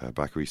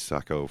 Bakary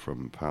Sacco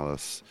from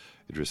Palace,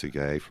 Idrissa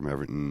Gueye from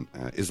Everton,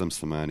 Islam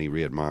Slimani,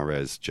 Riyad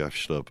Mahrez, Jeff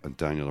Schlupp, and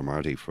Daniel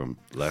Amartey from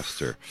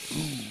Leicester.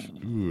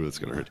 Ooh, that's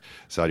going to hurt.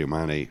 Sadio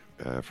Mane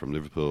from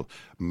Liverpool.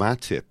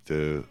 Matip,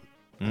 the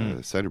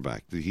centre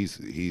back,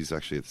 he's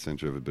actually at the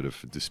centre of a bit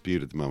of a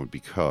dispute at the moment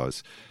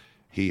because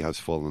he has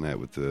fallen out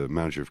with the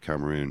manager of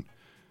Cameroon,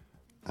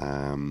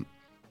 and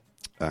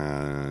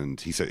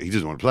he said he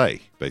doesn't want to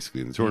play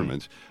basically in the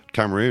tournament.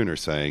 Cameroon are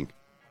saying,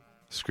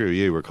 screw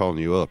you, we're calling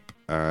you up,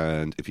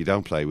 and if you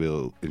don't play,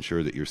 we'll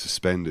ensure that you're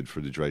suspended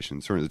for the duration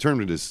of the tournament. The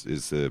tournament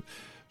is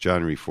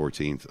January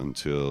 14th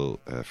until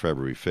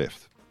February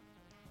 5th.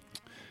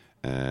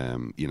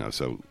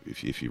 So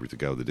if you were to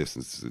go the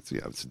distance, it's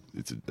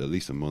at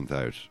least a month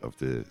out of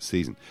the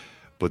season.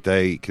 But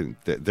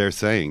they're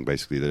saying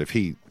basically that if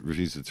he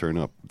refuses to turn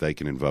up, they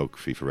can invoke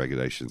FIFA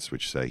regulations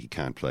which say he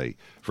can't play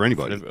for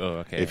anybody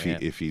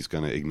if he's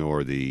going to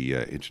ignore the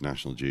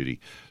international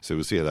duty. So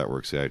we'll see how that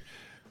works out.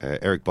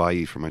 Eric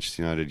Bailly from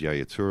Manchester United,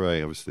 Yaya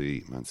Toure,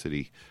 obviously Man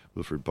City,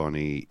 Wilfred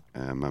Bonny,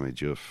 Mame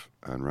Diouf,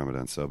 and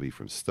Ramadan Sobhi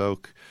from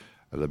Stoke,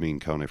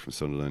 Lamine Kone from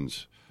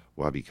Sunderland,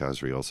 Wabi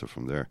Kazri also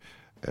from there,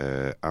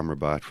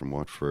 Amrabat from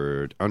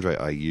Watford, Andre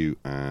Ayew,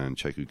 and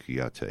Cheku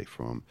Kouyaté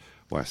from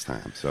West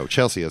Ham. So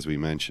Chelsea, as we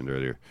mentioned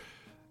earlier,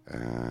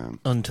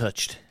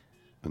 untouched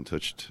by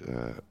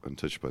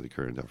the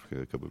current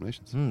Africa Cup of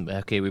Nations.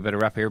 Okay, we better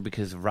wrap here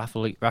because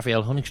Raphael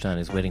Honigstein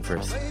is waiting for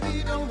us.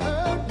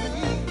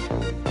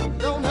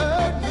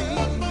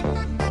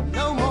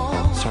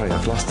 Sorry,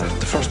 I've lost it.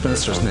 The First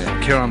Minister's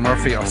name. Kieran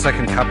Murphy, our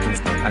second captain,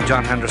 and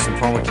John Henderson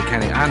from Wicklow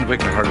Kenny and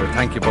Wicklow Hurler.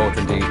 Thank you both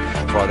indeed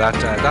for that.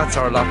 That's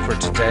our lot for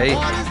today.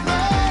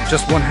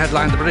 Just one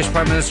headline: the British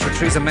Prime Minister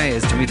Theresa May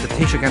is to meet the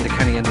Taoiseach Enda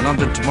Kenny in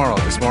London tomorrow.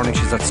 This morning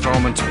she's at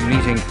Stormont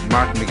meeting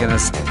Martin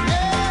McGuinness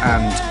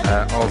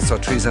and also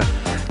Theresa.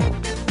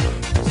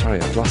 Sorry,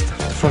 I've lost it.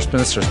 The First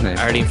Minister's name.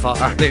 Arlene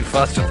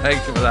Foster.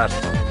 Thank you for that.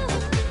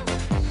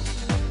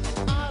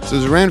 So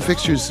there's a round of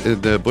fixtures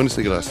in the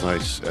Bundesliga last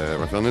night,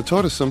 Raphael, and it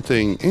taught us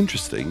something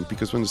interesting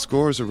because when the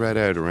scores are read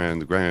out around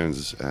the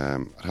grounds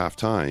at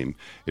half-time,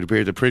 it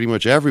appeared that pretty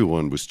much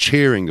everyone was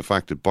cheering the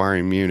fact that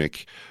Bayern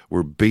Munich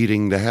were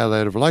beating the hell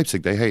out of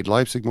Leipzig. They hate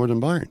Leipzig more than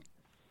Bayern.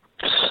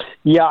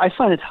 Yeah, I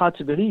find it hard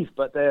to believe,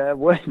 but there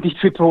were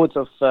these reports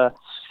of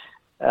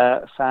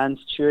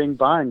fans cheering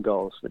Bayern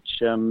goals, which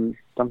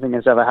something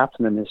has ever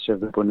happened in the history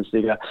of the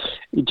Bundesliga.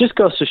 It just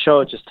goes to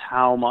show just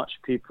how much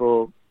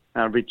people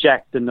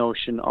reject the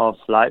notion of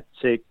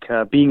Leipzig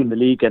being in the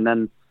league and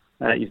then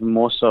even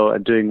more so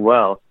doing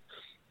well.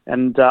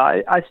 And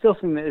I still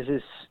think that this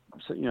is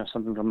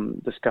something from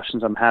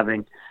discussions I'm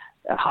having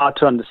hard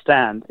to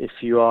understand if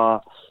you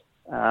are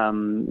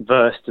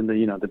versed in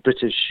the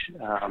British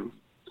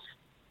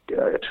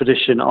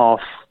tradition of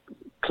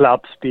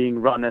clubs being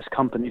run as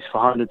companies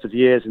for hundreds of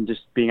years and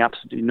just being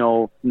absolutely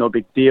no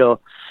big deal.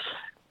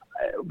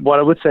 What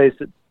I would say is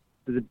that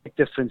the big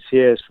difference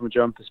here is, from a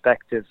German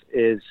perspective,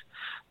 is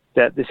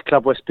that this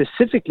club was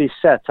specifically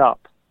set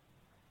up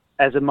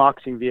as a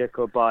marketing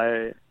vehicle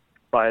by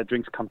a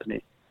drinks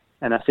company.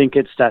 And I think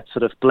it's that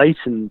sort of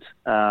blatant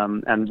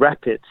and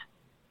rapid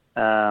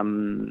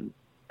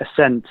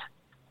ascent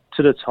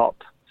to the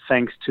top,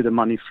 thanks to the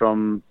money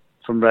from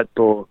Red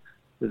Bull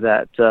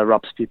that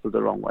rubs people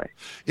the wrong way.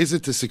 Is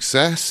it the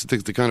success,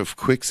 the kind of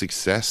quick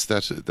success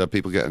that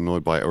people get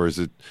annoyed by, or is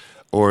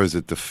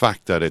it the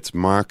fact that it's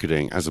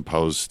marketing as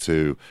opposed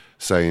to,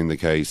 say, in the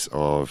case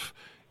of,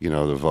 the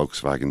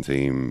Volkswagen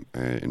team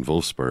in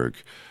Wolfsburg,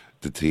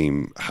 the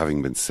team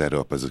having been set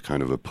up as a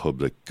kind of a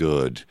public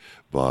good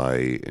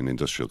by an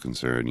industrial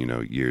concern,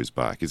 years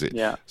back? Is it?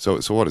 Yeah. So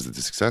what is it?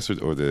 The success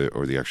or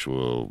the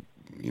actual,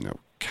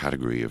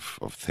 category of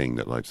thing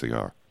that Leipzig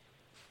are?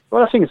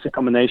 Well, I think it's a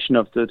combination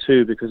of the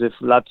two, because if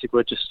Leipzig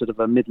were just sort of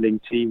a middling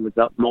team with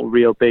not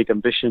real big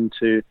ambition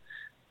to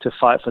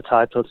fight for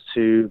titles,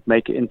 to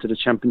make it into the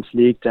Champions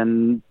League,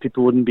 then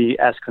people wouldn't be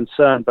as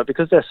concerned. But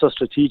because they're so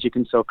strategic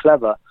and so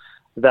clever,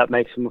 that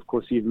makes them, of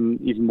course, even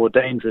more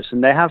dangerous.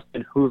 And they have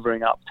been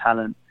hoovering up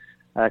talent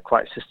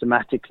quite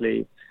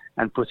systematically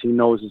and putting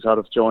noses out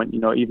of joint,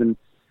 even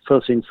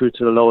filtering through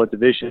to the lower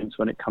divisions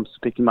when it comes to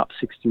picking up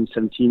 16,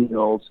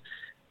 17-year-olds.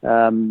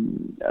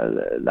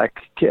 Like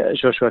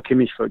Joshua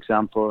Kimmich, for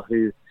example,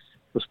 who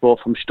was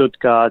bought from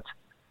Stuttgart,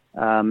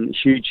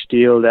 huge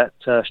deal that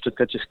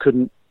Stuttgart just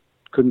couldn't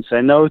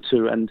say no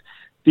to, and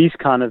these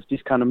kind of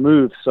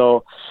moves.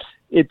 So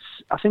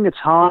I think it's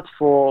hard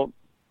for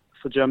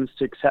Germans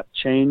to accept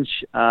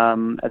change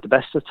at the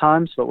best of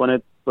times, but when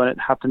it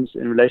happens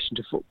in relation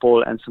to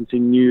football and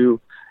something new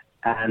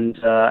and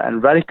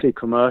radically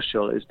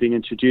commercial is being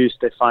introduced,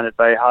 they find it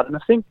very hard. And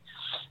I think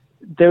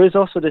there is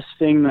also this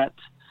thing that,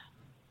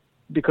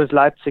 because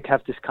Leipzig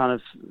have this kind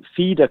of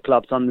feeder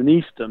clubs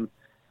underneath them,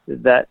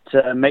 that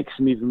makes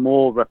them even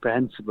more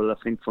reprehensible, I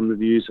think, from the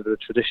views of the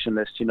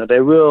traditionalists.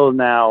 They will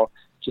now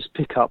just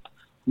pick up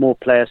more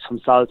players from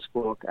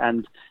Salzburg,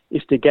 and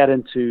if they get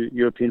into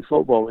European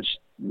football, which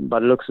by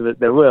the looks of it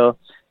they will,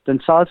 then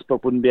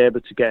Salzburg wouldn't be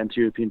able to get into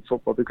European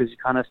football because you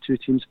can't have two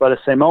teams by the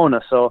same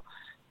owner. So,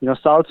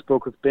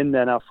 Salzburg have been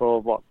there now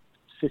for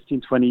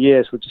 15, 20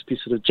 years, would just be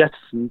sort of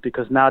jettisoned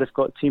because now they've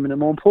got a team in a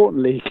more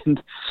important league.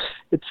 And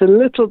it's a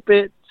little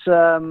bit,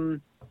 I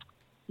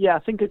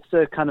think it's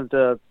the kind of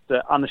the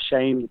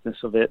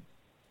unashamedness of it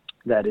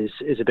that is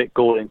a bit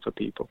galling for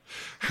people.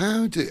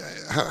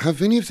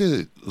 Have any of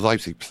the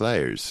Leipzig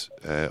players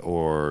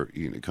or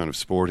kind of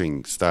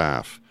sporting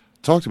staff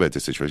talked about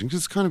this situation?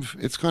 Because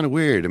it's kind of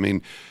weird. I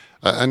mean,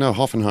 I know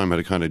Hoffenheim had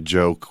a kind of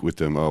joke with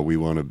them. Oh, we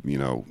want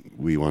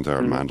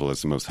our Mandel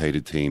as the most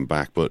hated team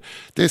back. But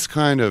this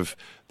kind of,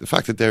 the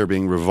fact that they're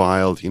being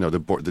reviled, the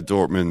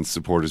Dortmund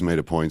supporters made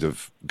a point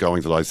of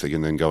going to Leipzig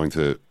and then going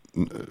to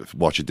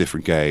watch a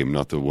different game,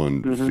 not the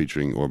one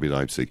featuring RB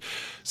Leipzig.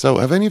 So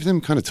have any of them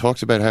kind of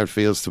talked about how it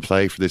feels to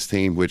play for this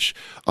team, which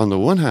on the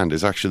one hand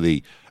is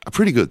actually a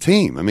pretty good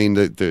team? I mean,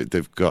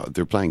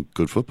 they're playing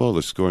good football,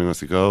 they're scoring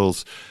lots of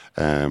goals.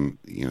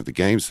 The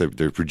games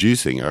they're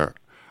producing are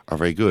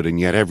very good, and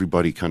yet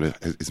everybody kind of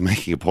is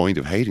making a point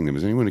of hating them.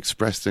 Has anyone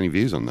expressed any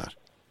views on that?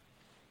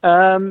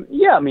 I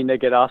mean, they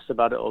get asked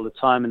about it all the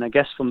time, and I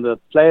guess from the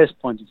players'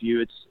 point of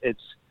view,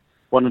 it's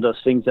one of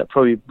those things that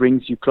probably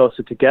brings you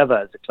closer together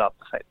as a club,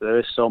 the fact that there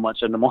is so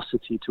much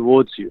animosity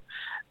towards you.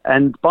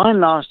 And by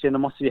and large, the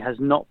animosity has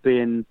not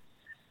been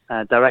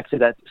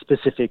directed at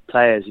specific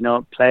players.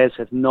 Players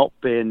have not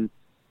been,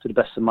 to the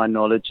best of my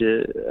knowledge,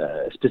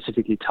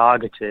 specifically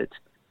targeted.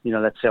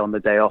 Let's say on the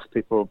day off,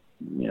 people,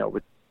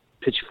 with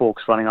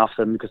pitchforks running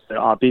after them because they're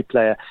an RB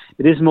player.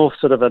 It is more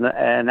sort of an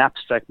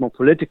abstract, more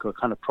political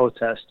kind of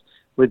protest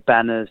with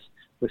banners,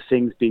 with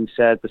things being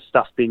said, with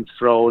stuff being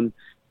thrown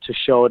to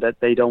show that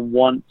they don't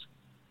want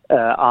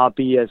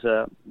RB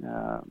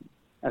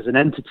as an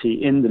entity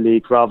in the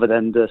league rather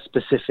than the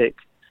specific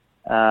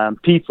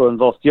people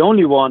involved. The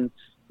only one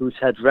who's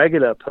had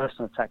regular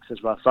personal attacks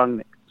is Ralf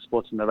Rangnick,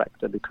 sporting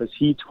director, because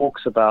he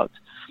talks about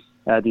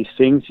these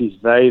things. He's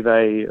very,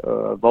 very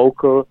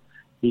vocal.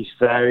 He's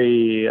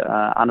very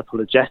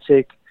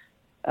unapologetic,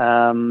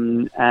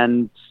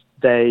 and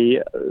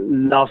they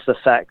love the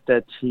fact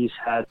that he's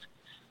had,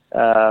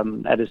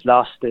 at his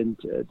last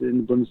stint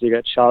in the Bundesliga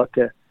at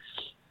Schalke,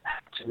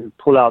 to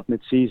pull out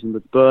mid-season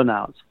with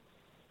burnout,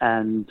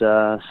 and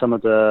some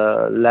of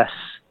the less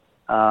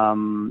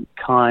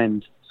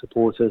kind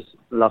supporters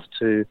love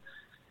to,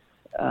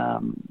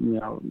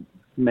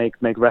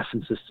 make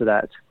references to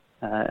that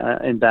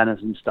in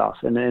banners and stuff,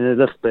 and in a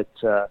little bit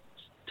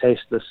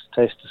tasteless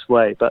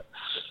way. But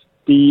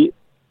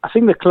I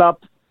think the club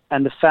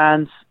and the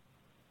fans,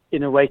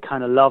 in a way,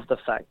 kind of love the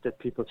fact that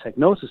people take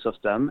notice of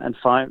them and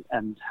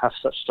have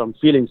such strong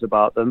feelings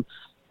about them.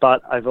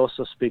 But I've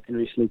also spoken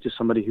recently to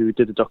somebody who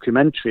did a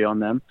documentary on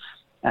them,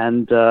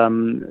 and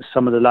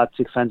some of the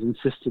Leipzig fans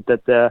insisted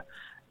that their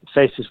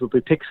faces would be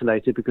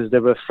pixelated because they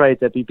were afraid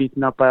they'd be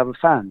beaten up by other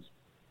fans.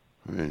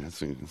 Yeah,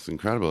 that's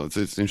incredible. It's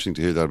interesting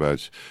to hear that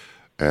about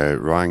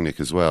Rangnick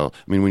as well.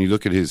 I mean, when you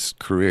look at his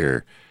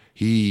career,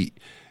 he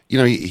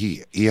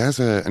has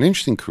an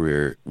interesting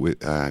career. With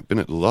been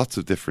at lots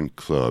of different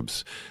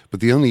clubs, but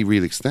the only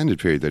real extended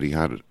period that he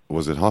had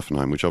was at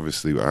Hoffenheim, which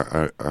obviously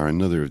are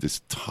another of this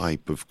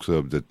type of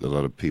club that a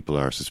lot of people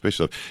are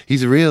suspicious of.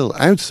 He's a real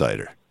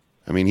outsider.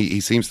 I mean,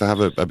 he seems to have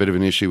a bit of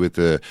an issue with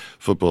the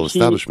football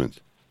establishment.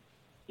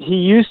 he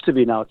used to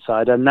be an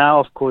outsider. Now,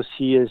 of course,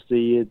 he is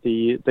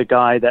the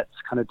guy that's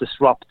kind of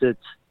disrupted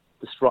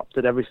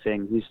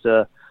everything. He's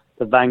the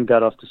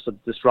vanguard of the sort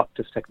of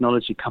disruptive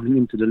technology coming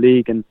into the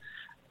league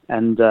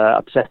and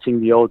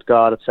upsetting the old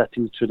guard,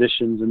 upsetting the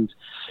traditions. And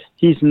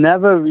he's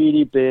never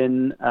really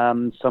been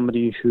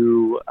somebody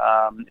who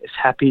is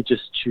happy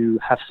just to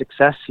have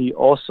success. He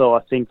also,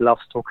 I think,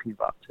 loves talking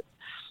about it.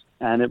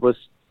 And it was,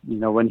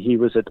 when he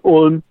was at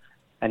Ulm,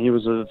 and he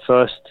was the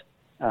first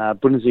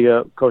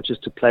Bundesliga coaches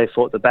to play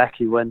four at the back.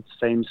 He went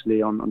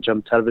famously on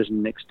German television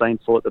and explained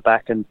four at the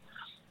back, and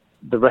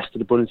the rest of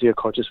the Bundesliga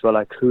coaches were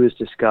like, who is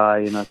this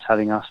guy,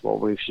 telling us what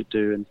we should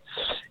do? And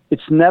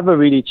it's never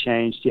really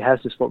changed. He has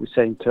this, what we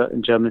say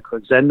in German,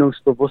 called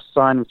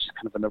Sendungsbewusstsein, which is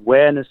kind of an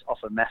awareness of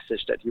a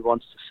message that he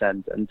wants to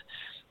send. And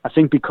I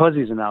think because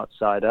he's an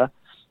outsider,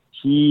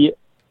 he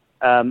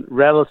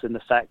revels in the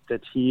fact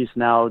that he's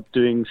now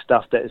doing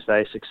stuff that is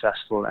very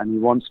successful, and he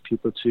wants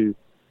people to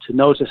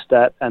notice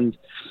that. And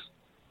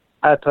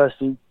I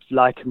personally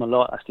like him a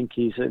lot. I think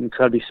he's an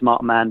incredibly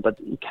smart man, but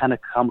he kind of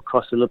come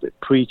across a little bit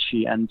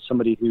preachy and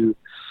somebody who,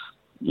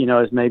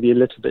 is maybe a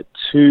little bit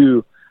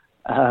too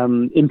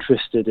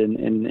interested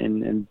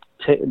in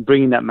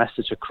bringing that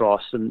message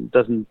across, and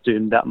doesn't do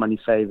him that many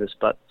favors.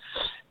 But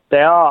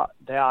they are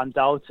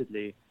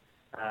undoubtedly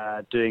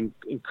doing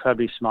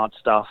incredibly smart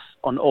stuff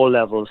on all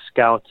levels: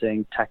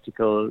 scouting,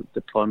 tactical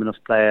deployment of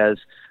players,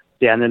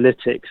 the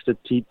analytics,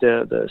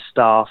 the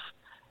staff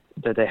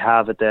that they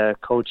have at their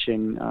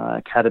coaching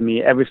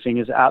academy. Everything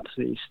is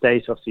absolutely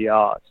state of the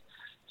art.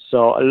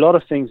 So a lot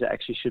of things that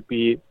actually should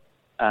be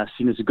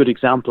seen as a good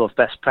example of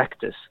best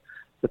practice.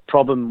 The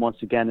problem, once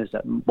again, is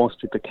that most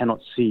people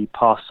cannot see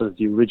past sort of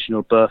the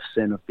original birth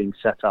sin of being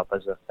set up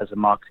as a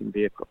marketing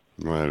vehicle.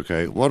 Right,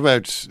 okay. What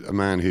about a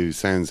man who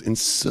sounds in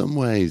some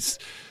ways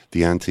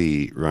the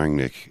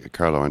anti-Rangnick,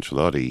 Carlo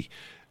Ancelotti?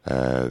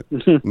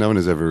 No one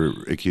has ever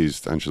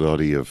accused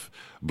Ancelotti of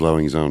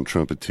blowing his own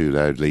trumpet too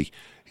loudly.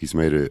 He's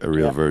made a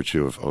real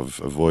virtue of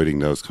avoiding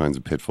those kinds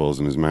of pitfalls,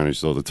 and has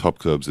managed all the top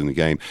clubs in the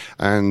game.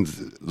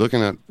 And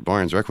looking at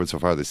Bayern's record so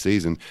far this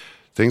season,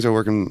 things are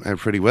working out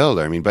pretty well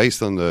there. I mean,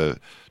 based on the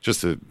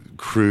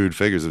crude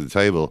figures of the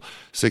table,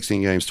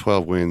 16 games,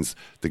 12 wins.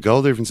 The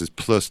goal difference is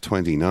plus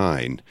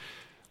 29.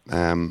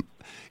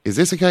 Is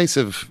this a case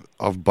of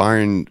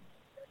Bayern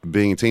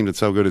being a team that's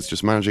so good it's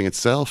just managing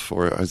itself,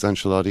 or is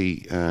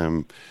Ancelotti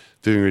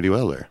doing really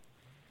well there?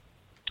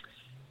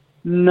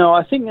 No,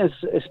 I think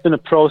it's been a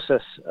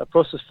process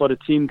for the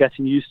team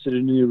getting used to the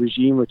new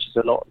regime, which is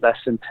a lot less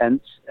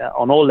intense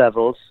on all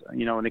levels.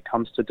 When it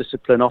comes to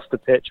discipline off the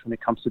pitch, when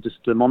it comes to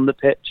discipline on the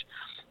pitch.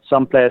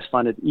 Some players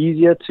find it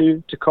easier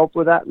to cope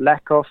with that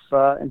lack of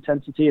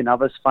intensity, and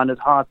others find it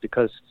hard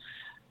because,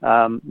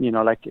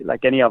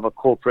 like any other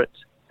corporate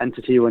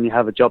entity, when you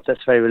have a job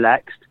that's very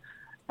relaxed,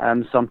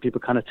 some people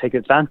kind of take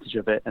advantage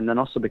of it and then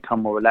also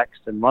become more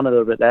relaxed and run a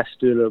little bit less,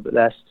 do a little bit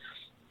less.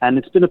 And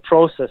it's been a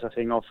process, I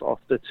think, of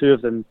the two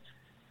of them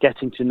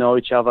getting to know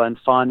each other and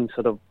finding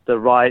sort of the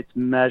right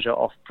measure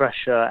of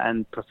pressure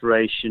and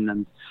preparation.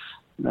 And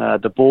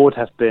the board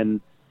have been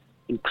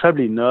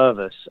incredibly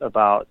nervous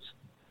about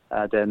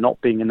there not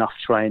being enough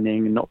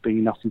training and not being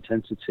enough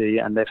intensity.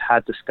 And they've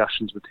had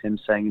discussions with him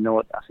saying, you know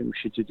what, I think we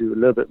should do a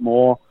little bit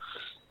more.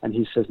 And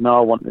he says, no,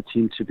 I want the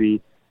team to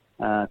be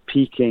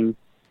peaking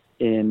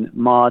in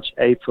March,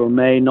 April,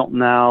 May, not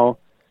now.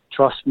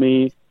 Trust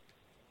me.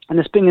 And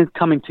it's been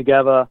coming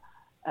together,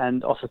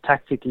 and also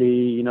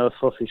tactically, the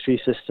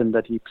 4-3-3 system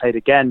that he played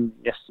again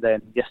yesterday,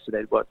 and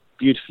yesterday it worked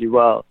beautifully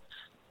well.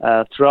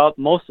 Throughout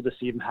most of the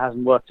season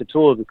hasn't worked at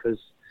all, because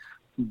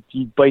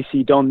you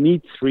basically don't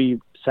need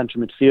three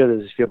central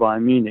midfielders if you're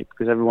Bayern Munich,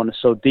 because everyone is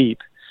so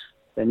deep.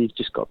 Then you've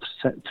just got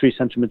three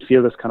central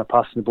midfielders kind of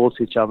passing the ball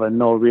to each other and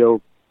no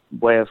real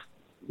way of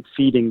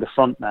feeding the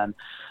front man.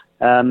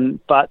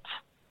 But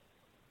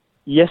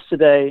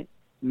yesterday,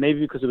 maybe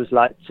because it was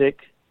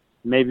Leipzig,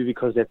 maybe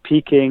because they're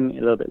peaking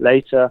a little bit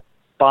later,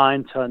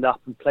 Bayern turned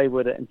up and played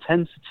with an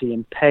intensity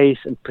and pace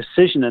and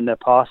precision in their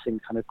passing,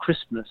 kind of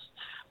crispness,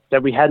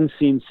 that we hadn't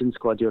seen since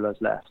Guardiola's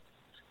left.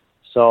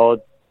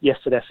 So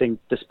yesterday, I think,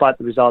 despite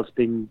the results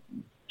being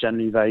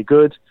generally very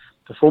good,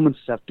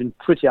 performances have been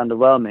pretty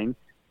underwhelming.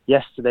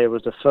 Yesterday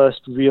was the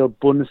first real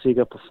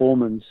Bundesliga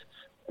performance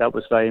that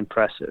was very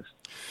impressive.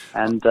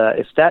 And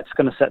if that's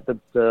going to set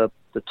the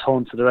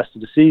tone for the rest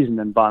of the season,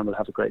 then Bayern will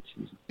have a great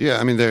season. Yeah,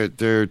 I mean,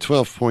 they're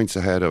 12 points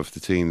ahead of the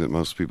team that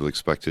most people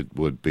expected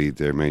would be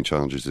their main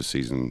challengers this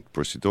season,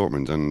 Borussia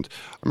Dortmund. And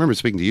I remember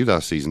speaking to you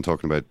last season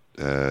talking about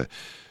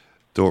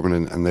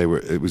Dortmund, and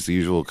it was the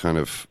usual kind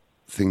of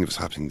thing that was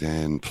happening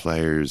then.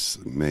 Players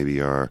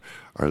maybe are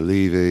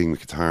leaving.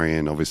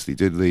 Mkhitaryan obviously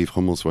did leave.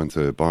 Hummels went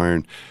to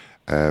Bayern.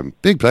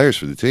 Big players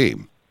for the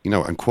team,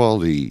 and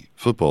quality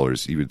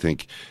footballers. You would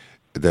think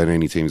that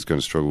any team is going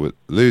to struggle with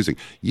losing.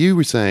 You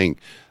were saying,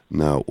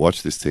 no,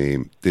 watch this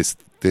team. This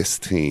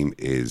team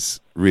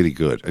is really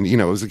good. And,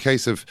 it was a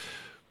case of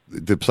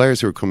the players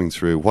who are coming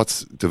through,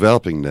 what's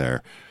developing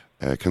there,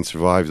 can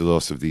survive the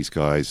loss of these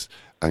guys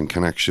and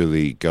can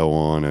actually go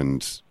on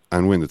and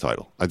win the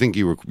title. I think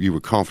you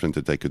were confident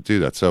that they could do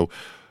that. So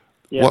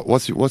Yeah.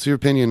 What's your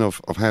opinion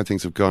of how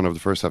things have gone over the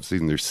first half of the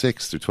season? They're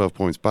 6th, they're 12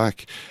 points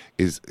back.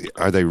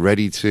 Are they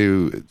ready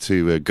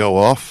to go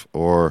off,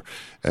 or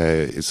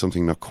is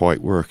something not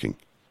quite working?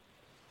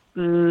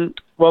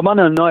 Well,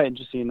 Manu Neuer,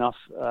 interesting enough,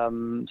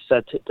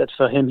 said that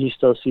for him he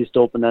still sees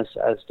Dortmund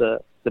as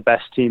the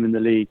best team in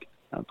the league,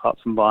 apart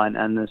from Bayern,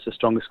 and as the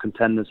strongest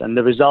contenders. And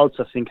the results,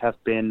 I think, have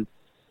been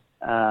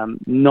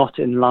not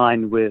in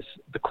line with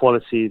the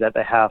quality that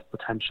they have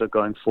potential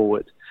going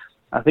forward.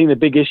 I think the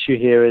big issue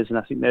here is, and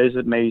I think there is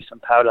maybe some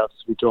parallels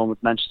to be drawn with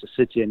Manchester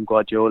City and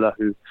Guardiola,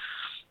 who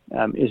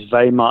is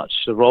very much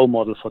a role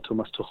model for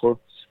Thomas Tuchel,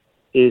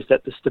 is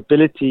that the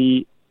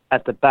stability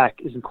at the back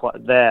isn't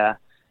quite there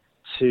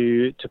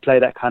to play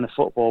that kind of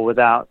football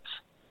without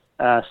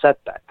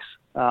setbacks.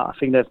 I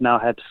think they've now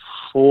had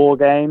 4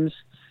 games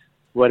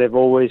where they've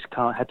always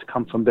had to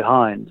come from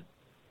behind,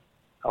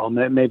 or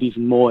maybe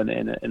even more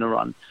in a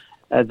run.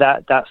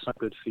 That's not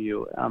good for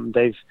you.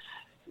 They've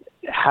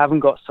haven't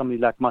got somebody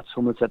like Mats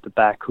Hummels at the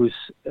back, who's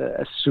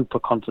a super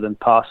confident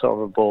passer of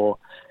a ball,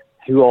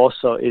 who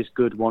also is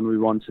good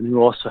 1v1s, and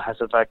who also has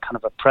a very kind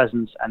of a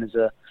presence and is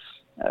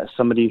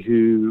somebody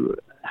who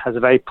has a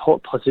very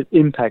positive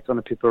impact on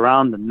the people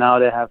around them. Now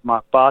they have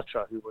Marc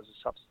Bartra, who was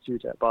a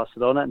substitute at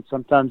Barcelona and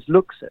sometimes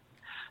looks it.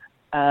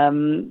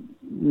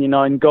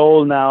 In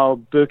goal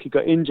now, Burki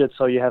got injured,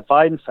 so you have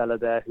Weidenfeller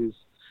there, who's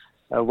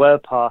well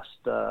past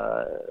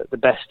the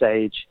best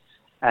age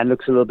and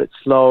looks a little bit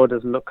slow,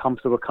 doesn't look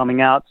comfortable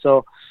coming out.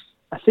 So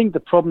I think the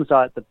problems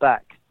are at the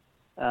back.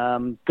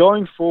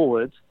 Going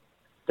forward,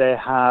 they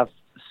have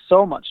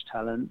so much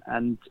talent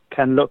and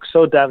can look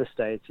so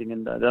devastating.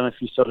 And I don't know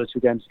if you saw the 2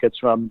 games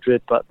against Real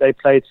Madrid, but they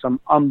played some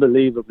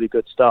unbelievably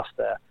good stuff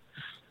there,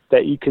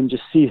 that you can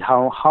just see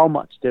how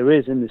much there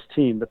is in this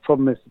team. The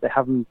problem is that they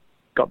haven't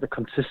got the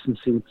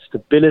consistency and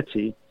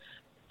stability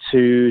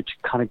to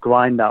kind of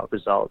grind out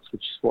results,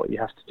 which is what you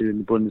have to do in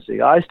the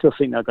Bundesliga. I still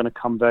think they're going to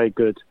come very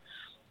good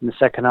in the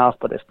second half,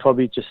 but they've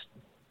probably just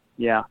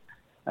let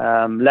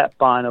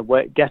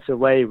Bayern get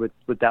away with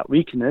that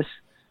weakness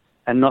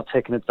and not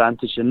taken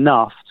advantage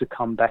enough to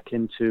come back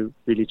into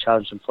really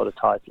challenge them for the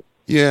title.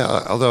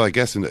 Yeah, although I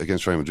guess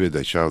against Real Madrid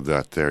they showed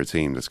that they're a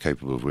team that's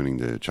capable of winning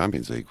the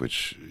Champions League,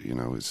 which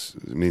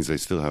means they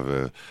still have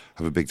a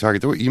big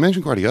target. You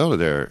mentioned Guardiola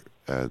there,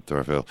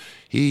 Dorfil.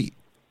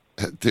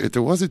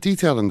 There was a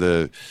detail in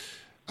the.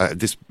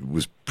 This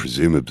was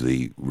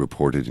presumably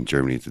reported in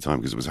Germany at the time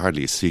because it was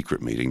hardly a secret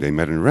meeting. They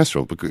met in a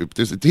restaurant. But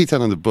there's a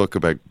detail in the book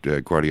about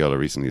Guardiola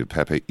recently, the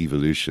Pep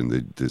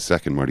Evolution, the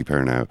second Marty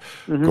Pernow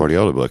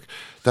Guardiola book,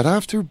 that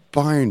after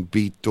Bayern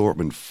beat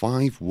Dortmund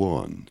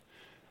 5-1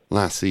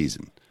 last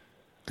season,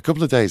 a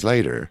couple of days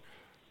later,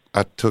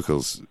 at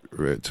Tuchel's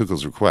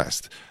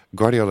request,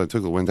 Guardiola and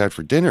Tuchel went out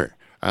for dinner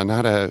and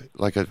had a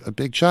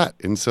big chat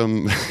in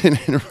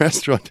a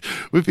restaurant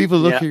with people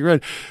looking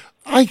around.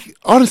 I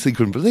honestly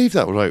couldn't believe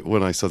that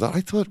when I saw that. I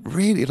thought,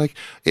 really,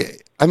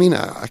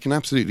 I can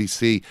absolutely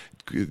see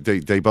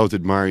they both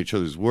admire each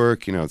other's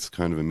work. It's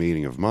kind of a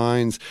meeting of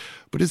minds.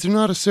 But is there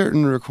not a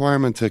certain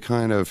requirement to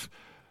kind of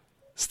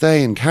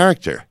stay in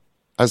character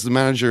as the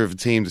manager of a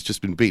team that's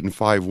just been beaten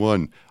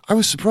 5-1? I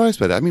was surprised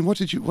by that. I mean, what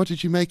did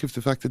you make of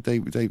the fact that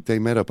they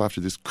met up after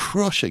this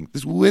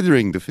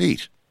withering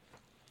defeat?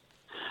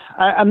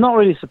 I'm not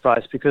really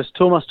surprised, because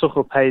Thomas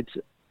Tuchel paid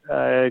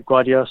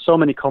Guardiola so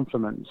many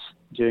compliments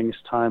during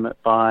his time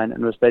at Bayern,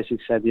 and was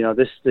basically said,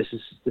 this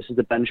is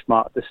the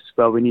benchmark, this is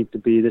where we need to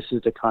be, this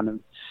is the kind of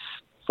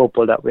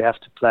football that we have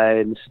to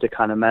play, and this is the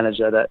kind of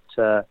manager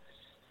that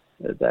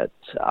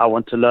I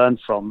want to learn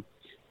from.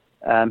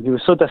 He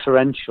was so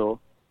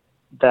deferential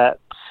that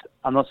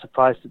I'm not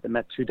surprised that they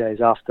met 2 days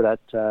after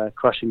that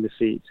crushing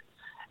defeat.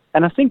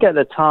 And I think at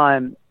the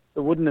time,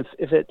 it wouldn't have,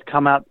 if it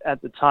come out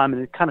at the time,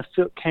 and it kind of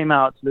came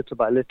out little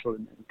by little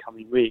in the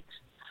coming weeks.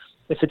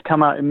 If it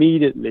come out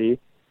immediately,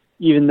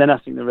 even then I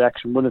think the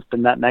reaction wouldn't have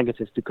been that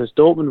negative, because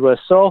Dortmund were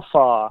so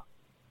far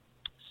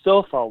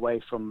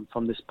away from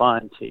this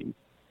Bayern team.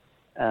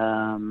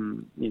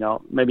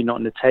 Maybe not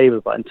in the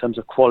table, but in terms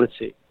of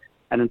quality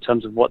and in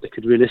terms of what they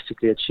could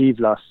realistically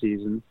achieve last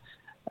season,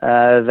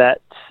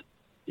 that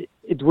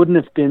it wouldn't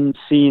have been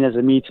seen as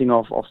a meeting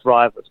of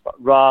rivals, but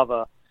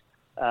rather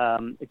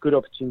a good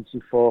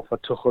opportunity for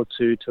Tuchel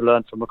to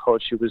learn from a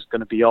coach who was going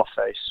to be off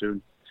very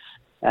soon.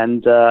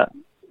 And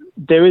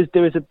there's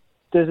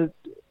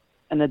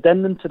an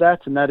addendum to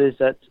that, and that is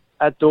that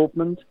at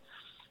Dortmund,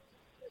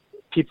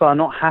 people are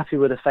not happy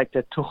with the fact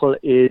that Tuchel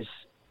is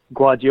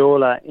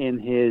Guardiola in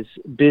his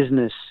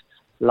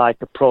business-like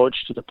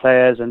approach to the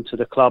players and to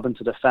the club and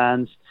to the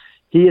fans.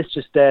 He is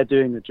just there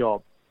doing the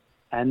job.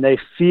 And they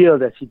feel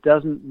that he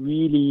doesn't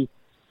really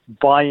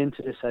buy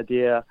into this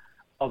idea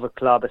of a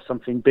club as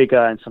something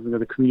bigger and something of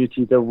the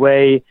community, the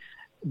way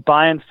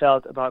Bayern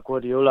felt about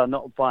Guardiola,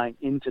 not buying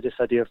into this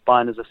idea of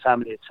Bayern as a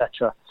family,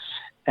 etc.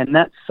 And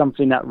that's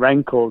something that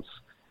rankles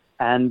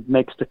and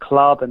makes the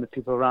club and the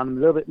people around him a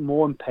little bit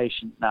more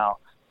impatient now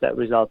that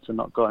results are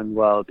not going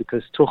well,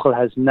 because Tuchel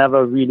has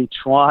never really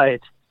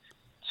tried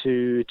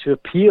to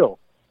appeal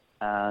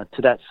to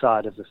that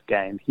side of this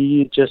game.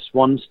 He just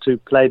wants to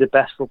play the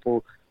best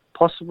football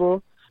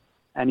possible,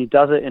 and he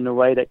does it in a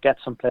way that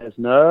gets on players'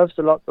 nerves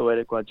a lot, the way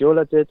that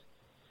Guardiola did.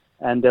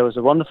 And there was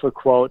a wonderful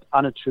quote,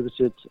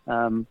 unattributed,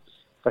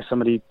 by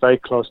somebody very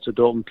close to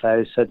Dortmund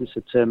players, said this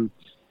to him: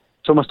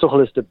 Thomas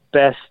Tuchel is the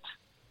best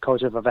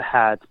coach I've ever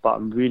had, but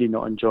I'm really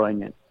not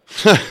enjoying it.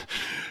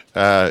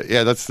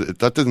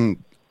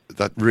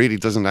 That really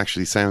doesn't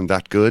actually sound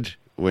that good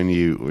when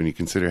you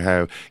consider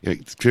how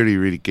it's clearly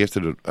really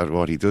gifted at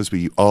what he does, but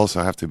you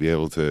also have to be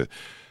able to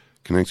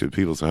connect with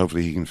people. So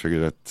hopefully he can figure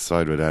that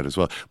side of it out as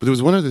well. But there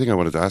was one other thing I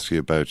wanted to ask you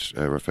about,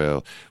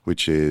 Raphael,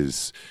 which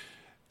is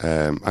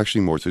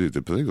actually more to do with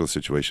the political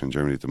situation in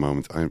Germany at the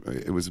moment.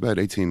 It was about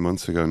 18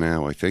 months ago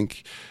now, I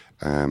think,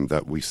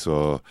 that we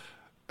saw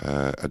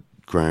at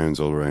grounds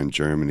all around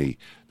Germany.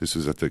 This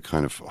was at the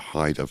kind of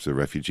height of the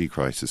refugee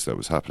crisis that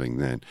was happening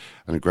then.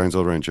 And at grounds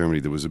all around Germany,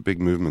 there was a big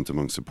movement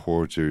among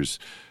supporters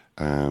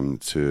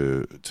to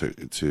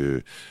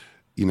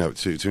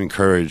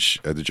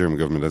encourage the German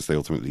government, as they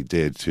ultimately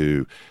did,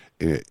 to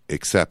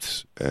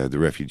accept the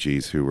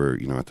refugees who were,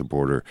 at the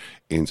border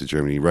into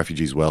Germany.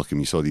 Refugees welcome.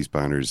 You saw these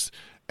banners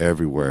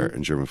everywhere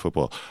in German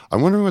football.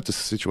 I'm wondering what the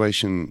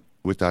situation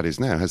with that is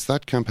now. Has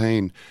that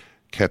campaign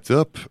kept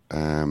up?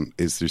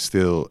 Is there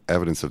still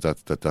evidence of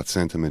that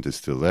sentiment is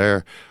still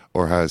there,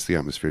 or has the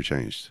atmosphere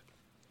changed?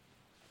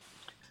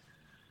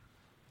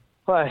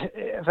 Well,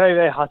 very,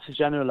 very hard to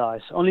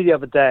generalize. Only the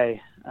other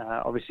day,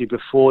 obviously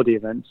before the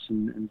events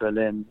in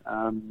Berlin,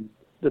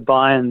 the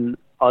Bayern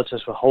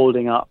ultras were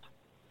holding up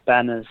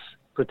banners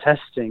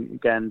protesting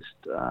against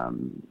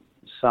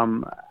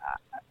some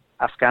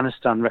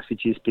Afghanistan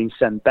refugees being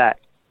sent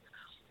back.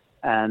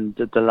 And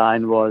the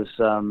line was,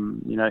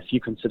 if you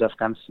consider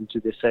Afghanistan to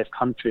be a safe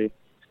country,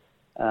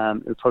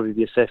 it would probably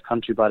be a safe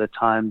country by the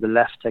time the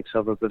left takes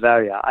over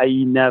Bavaria,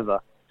 i.e. never.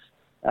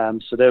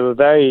 So they were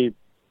very,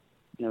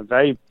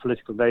 very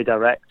political, very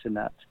direct in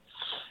that.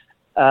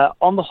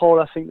 On the whole,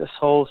 I think this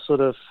whole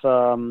sort of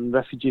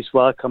refugees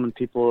welcome and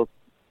people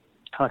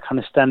kind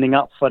of standing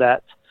up for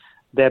that,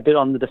 they're a bit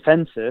on the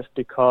defensive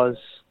because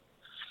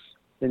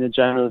the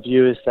general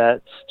view is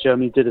that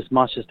Germany did as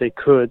much as they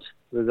could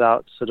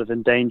without sort of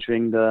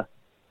endangering the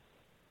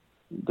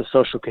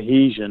social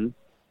cohesion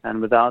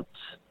and without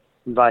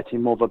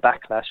inviting more of a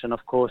backlash. And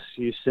of course,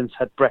 you since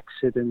had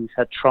Brexit and you've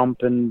had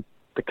Trump and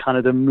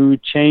the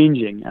mood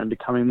changing and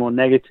becoming more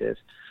negative.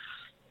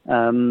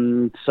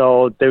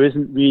 So there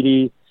isn't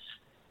really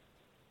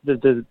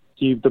the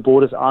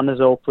borders aren't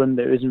as open.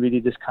 There isn't really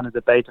this kind of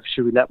debate of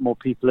should we let more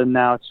people in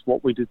now. It's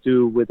what we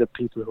do with the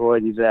people who are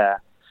already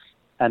there.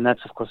 And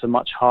that's, of course, a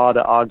much harder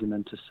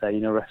argument to say,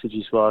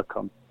 refugees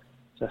welcome.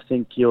 So I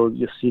think you'll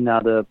see now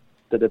the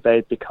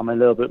debate become a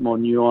little bit more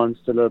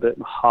nuanced, a little bit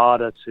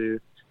harder to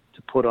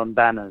put on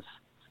banners.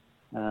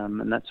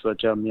 And that's where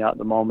Germany are at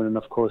the moment. And,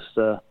 of course,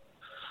 the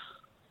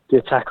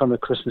attack on the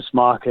Christmas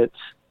market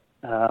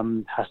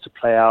has to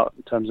play out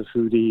in terms of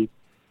who the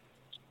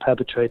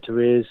perpetrator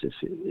is, if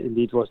it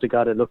indeed was the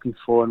guy they're looking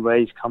for and where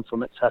he's come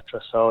from,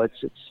 etc. So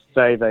it's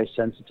very, very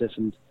sensitive,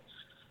 and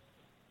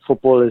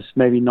football is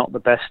maybe not the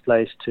best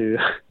place to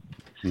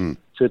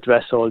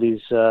address all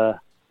these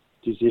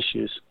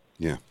issues.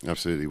 Yeah,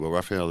 absolutely. Well,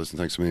 Raphael, listen,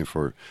 thanks a million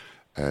for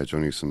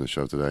joining us on the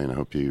show today, and I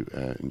hope you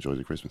enjoy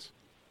the Christmas.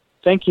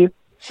 Thank you.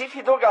 See if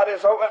you don't get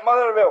this out with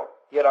Motherwell,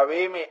 you're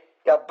away, mate.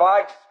 Your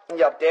bags and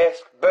your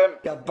desk, boom.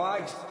 Your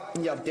bags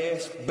and your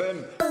desk,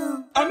 boom.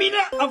 I mean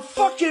it, I'm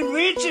fucking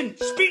raging,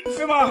 speaking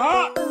from my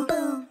heart.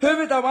 Who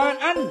would I want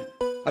in?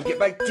 I've got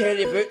big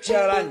Terry Boots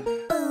here in.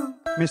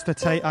 Mr.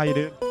 Tate, how you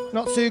doing?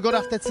 Not too good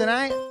after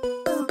tonight.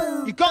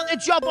 You got the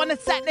job on the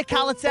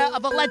technicality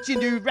of a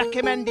legend who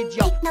recommended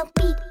you. No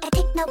beat, I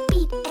take no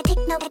beat, I take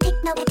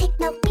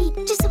no beat.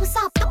 Just so what's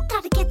up, don't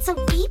try to get so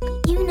deep.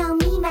 You know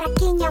me, but I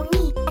can't yell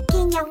me.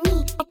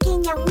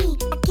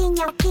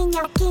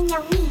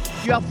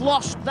 You have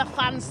lost the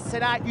fans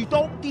tonight. You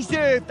don't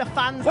deserve the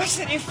fans.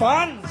 Listen to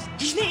fans.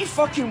 You need to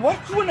fucking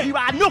work on it. You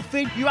are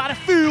nothing. You are a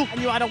fool,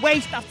 and you are a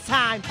waste of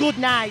time. Good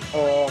night.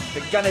 Oh,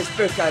 the Guinness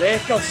Book of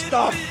Records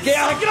stuff. Get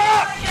a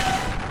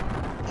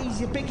grip. He's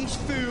the biggest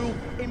fool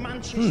in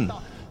Manchester.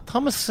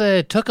 Thomas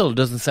Tuchel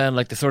doesn't sound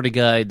like the sort of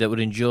guy that would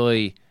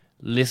enjoy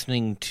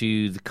listening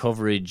to the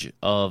coverage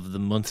of the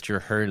Munster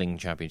Hurling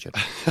Championship.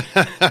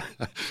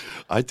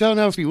 I don't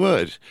know if he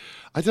would.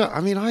 I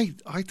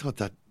thought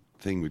that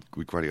thing with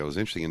Guardiola was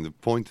interesting, and the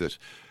point that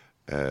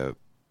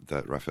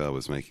Raphael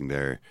was making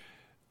there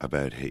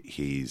about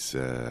he's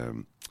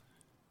not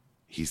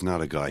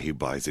a guy who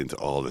buys into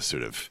all this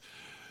sort of,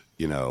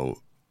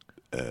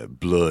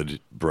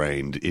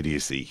 blood-brained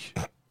idiocy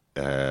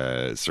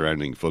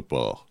surrounding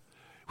football,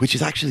 which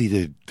is actually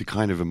the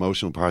kind of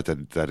emotional part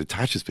that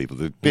attaches people,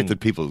 the bit that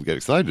people get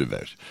excited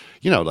about.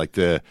 Like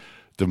the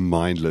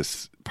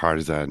mindless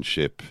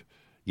partisanship,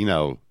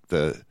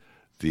 the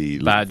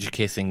badge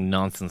kissing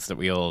nonsense that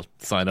we all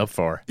sign up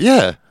for.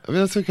 Yeah, I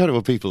mean that's kind of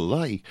what people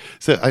like.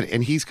 So,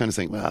 and he's kind of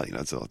saying, well,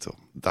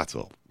 that's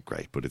all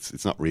great, but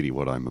it's not really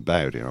what I'm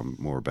about. I'm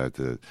more about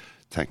the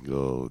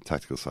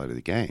tactical side of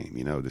the game.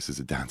 You know, this is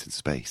a dance in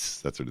space,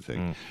 that sort of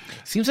thing.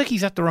 Seems like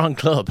he's at the wrong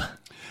club.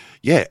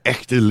 Yeah,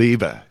 echte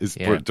Liebe is,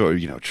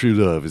 true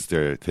love is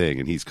their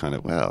thing, and he's kind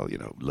of,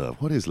 love.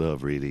 What is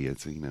love really?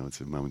 It's it's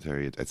a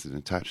momentary, it's an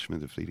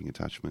attachment, a fleeting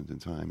attachment in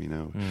time.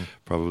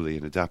 Probably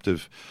an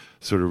adaptive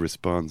sort of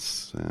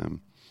response.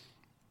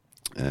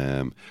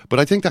 But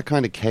I think that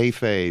kind of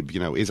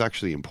kayfabe, is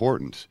actually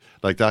important.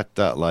 Like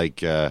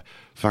that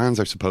fans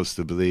are supposed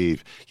to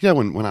believe.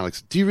 When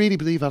Alex, do you really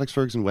believe Alex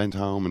Ferguson went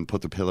home and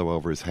put the pillow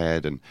over his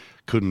head and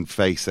couldn't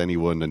face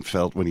anyone and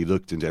felt when he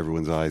looked into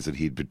everyone's eyes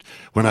that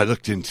when I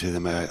looked into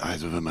the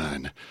eyes of a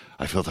man,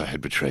 I felt I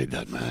had betrayed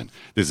that man.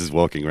 This is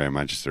walking around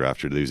Manchester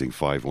after losing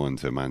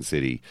 5-1 to Man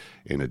City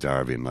in a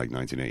derby in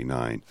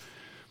 1989.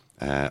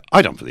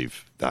 I don't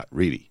believe that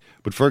really,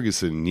 but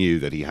Ferguson knew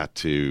that he had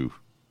to.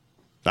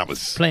 That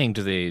was playing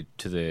to the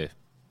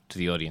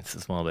audience a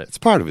small bit. It's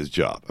part of his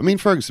job. I mean,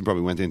 Ferguson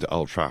probably went into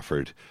Old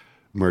Trafford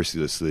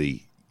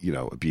mercilessly,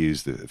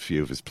 abused a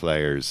few of his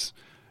players,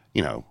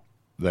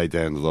 laid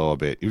down the law a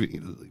bit.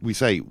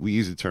 We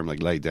use the term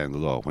like laid down the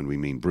law when we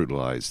mean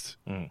brutalised,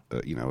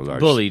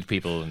 bullied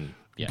people and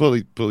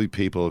bullied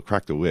people,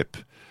 cracked the whip,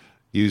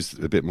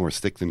 used a bit more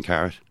stick than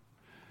carrot,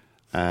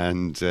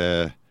 and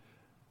as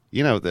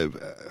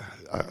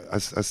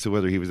to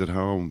whether he was at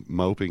home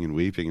moping and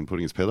weeping and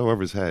putting his pillow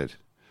over his head.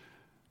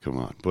 Come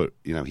on, but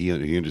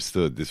he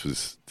understood this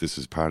was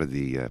part of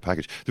the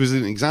package. There was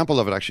an example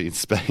of it actually in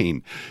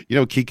Spain.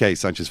 Quique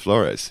Sanchez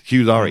Flores,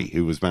 Hugh Laurie,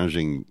 who was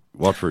managing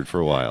Watford for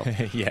a while.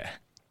 Yeah,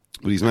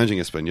 but he's managing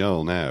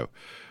Espanyol now.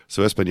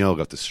 So Espanyol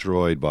got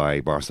destroyed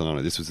by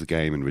Barcelona. This was the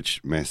game in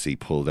which Messi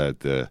pulled out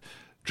the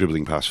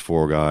dribbling past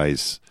four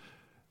guys.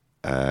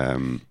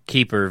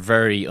 Keeper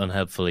very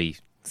unhelpfully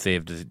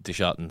saved the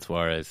shot and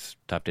Suarez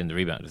tapped in the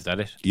rebound. Is that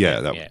it?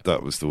 Yeah,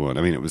 that was the one.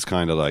 I mean, it was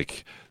kind of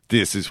like,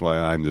 this is why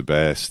I'm the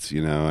best.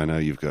 I know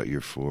you've got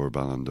your 4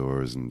 Ballon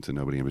d'Ors and to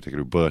nobody in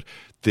particular, but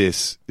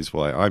this is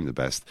why I'm the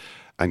best.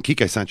 And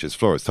Quique Sanchez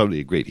Flores totally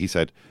agreed. He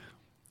said,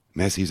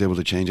 Messi's able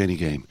to change any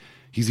game.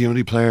 He's the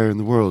only player in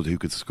the world who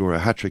could score a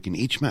hat-trick in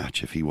each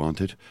match if he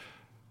wanted.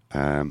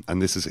 And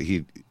this is,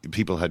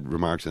 people had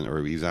remarked,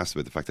 or he was asked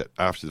about the fact that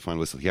after the final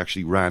whistle, he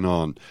actually ran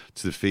on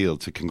to the field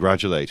to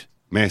congratulate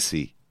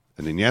Messi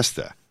and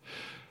Iniesta.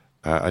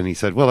 And he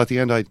said, well, at the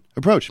end, I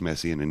approached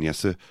Messi and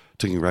Iniesta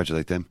to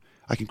congratulate them.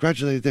 I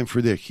congratulated them for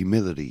their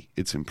humility.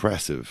 It's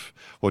impressive.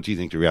 What do you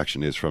think the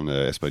reaction is from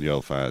the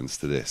Espanyol fans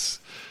to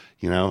this?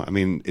 I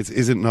mean,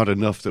 is it not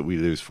enough that we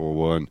lose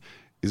 4-1?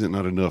 Is it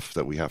not enough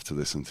that we have to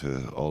listen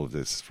to all of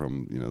this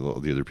from, all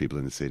the other people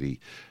in the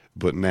city?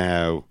 But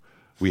now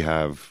we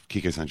have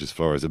Quique Sanchez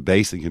Flores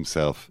abasing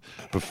himself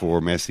before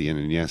Messi and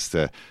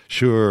Iniesta.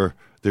 Sure,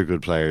 they're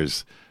good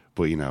players,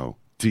 but,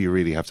 do you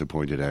really have to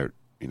point it out,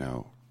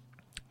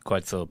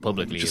 quite so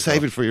publicly? Just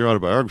save it for your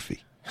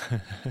autobiography,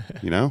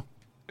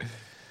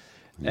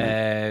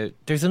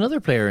 There's another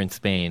player in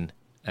Spain,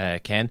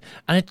 Ken,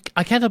 and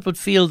I can't help but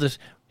feel that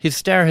his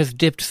star has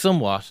dipped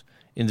somewhat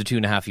in the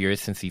 2.5 years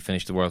since he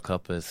finished the World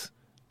Cup as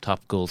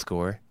top goal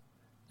scorer.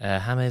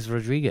 James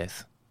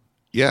Rodriguez.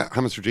 Yeah,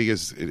 James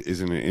Rodriguez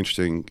is in an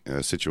interesting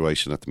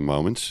situation at the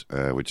moment,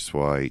 which is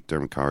why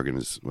Dermot Corrigan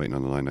is waiting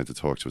on the line now to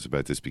talk to us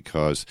about this,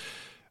 because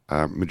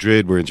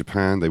Madrid were in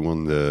Japan. They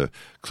won the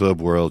Club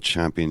World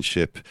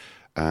Championship,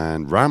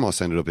 and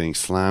Rodriguez ended up getting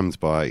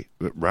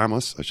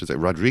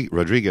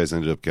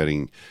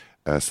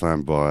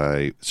slammed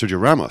by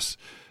Sergio Ramos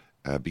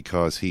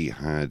because he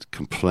had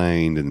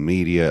complained in the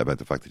media about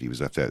the fact that he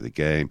was left out of the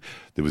game.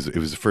 It was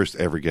the first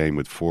ever game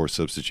with 4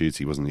 substitutes.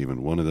 He wasn't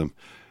even one of them.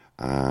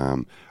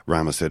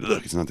 Ramos said,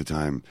 look, it's not the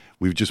time.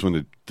 We've just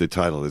won the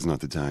title. It's not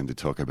the time to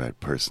talk about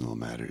personal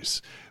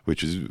matters,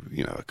 which is,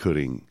 a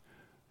cutting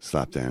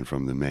slap down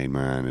from the main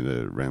man in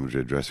the Real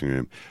Madrid dressing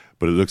room.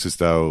 But it looks as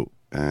though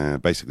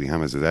basically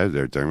James is out of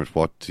there. Dermot,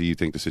 what do you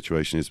think the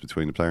situation is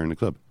between the player and the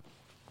club?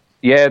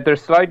 Yeah, they're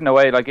sliding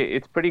away. Like,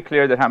 it's pretty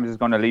clear that James is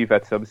going to leave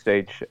at some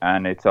stage,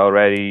 and it's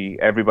already,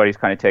 everybody's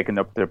kind of taken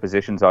up their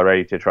positions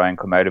already to try and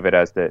come out of it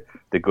as the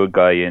good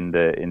guy in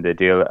the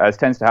deal, as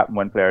tends to happen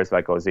when players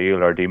like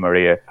Ozil or Di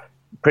Maria,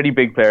 pretty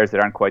big players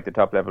that aren't quite the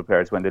top level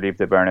players, when they leave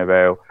the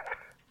Bernabeu,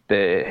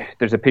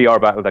 there's a PR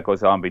battle that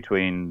goes on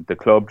between the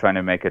club trying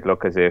to make it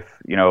look as if,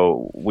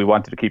 we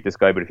wanted to keep this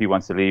guy, but if he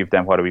wants to leave,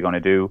 then what are we going to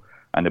do?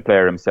 And the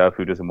player himself,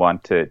 who doesn't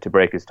want to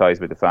break his ties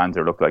with the fans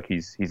or look like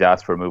he's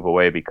asked for a move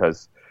away,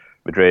 because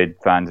Madrid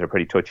fans are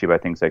pretty touchy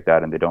about things like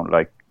that, and they don't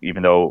like,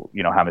 even though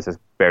James has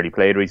barely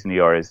played recently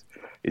or is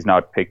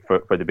not picked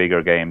for the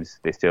bigger games,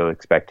 they still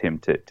expect him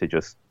to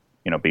just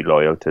be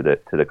loyal to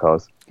the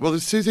cause. Well,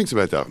 there's 2 things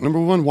about that. Number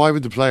one, why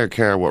would the player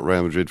care what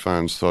Real Madrid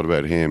fans thought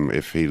about him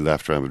if he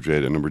left Real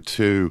Madrid? And number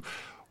 2,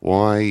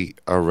 why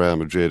are Real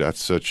Madrid at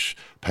such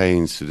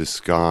pains to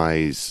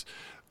disguise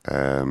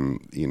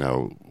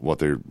what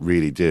they're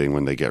really doing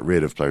when they get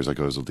rid of players like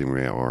Ozil, Di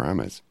Maria or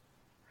James?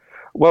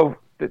 Well,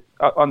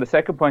 on the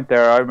second point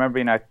there, I remember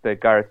being at the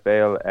Gareth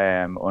Bale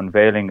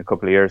unveiling a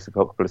couple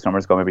of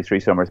summers ago, maybe 3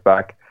 summers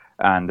back,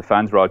 and the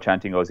fans were all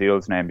chanting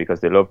Ozil's name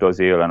because they loved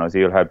Ozil, and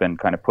Ozil had been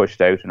kind of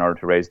pushed out in order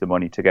to raise the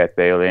money to get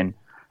Bale in.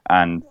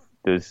 And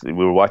we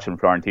were watching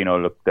Florentino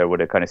look there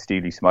with a kind of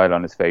steely smile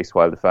on his face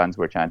while the fans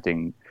were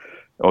chanting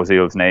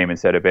Ozil's name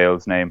instead of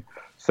Bale's name.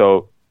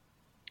 So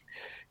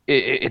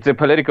it's a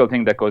political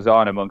thing that goes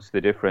on amongst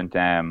the different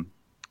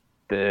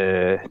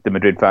the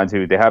Madrid fans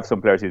who they have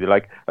some players who they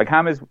like. Like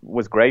James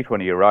was great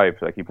when he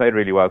arrived. Like he played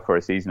really well for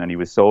a season, and he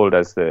was sold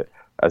as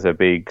a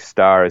big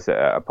star, as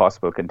a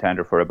possible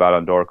contender for a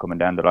Ballon d'Or coming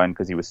down the line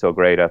because he was so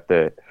great at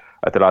the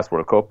last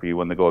World Cup. He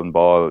won the Golden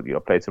Ball,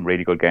 played some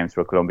really good games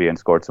for Colombia and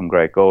scored some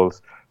great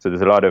goals. So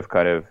there's a lot of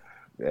kind of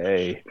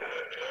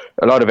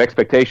a lot of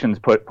expectations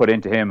put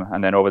into him,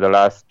 and then over the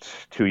last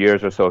 2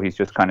 years or so, he's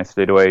just kind of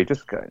slid away.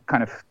 Just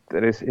kind of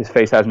his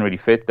face hasn't really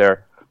fit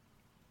there.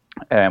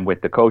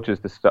 With the coaches,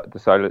 the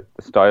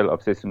style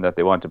of system that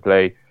they want to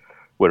play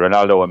with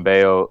Ronaldo and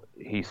Bale,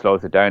 he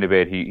slows it down a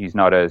bit. He's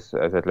not as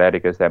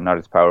athletic as them, not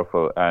as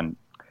powerful, and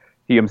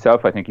he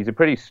himself, I think, he's a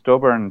pretty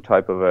stubborn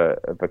type of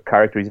a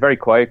character. He's a very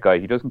quiet guy.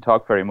 He doesn't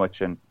talk very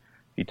much, and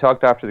he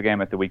talked after the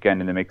game at the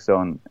weekend in the mix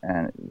zone,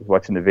 and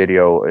watching the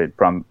video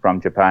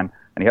from Japan,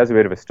 and he has a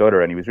bit of a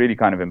stutter, and he was really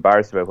kind of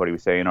embarrassed about what he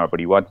was saying, but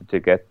he wanted to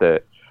get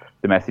the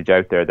message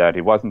out there that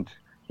it wasn't.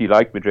 He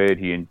liked Madrid,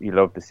 he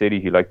loved the city,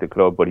 he liked the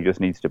club, but he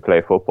just needs to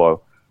play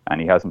football, and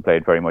he hasn't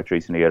played very much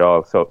recently at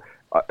all. So,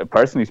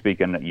 personally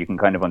speaking, you can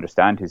kind of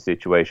understand his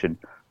situation,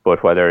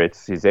 but whether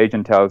it's his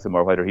agent tells him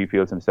or whether he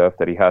feels himself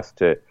that he has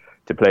to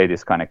play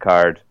this kind of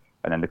card,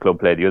 and then the club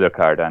play the other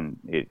card, and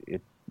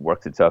it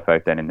works itself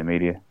out then in the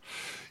media.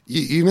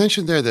 You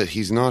mentioned there that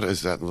he's not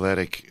as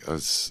athletic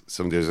as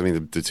some of the others. I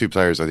mean, the two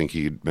players I think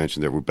you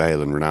mentioned there were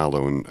Bale and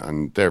Ronaldo,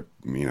 and they're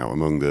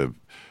among the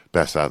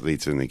best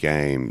athletes in the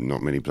game.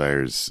 Not many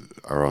players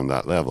are on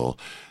that level.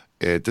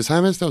 Does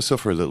James, though,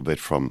 suffer a little bit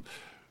from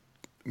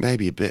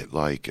maybe a bit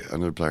like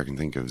another player I can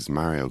think of is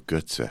Mario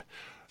Götze?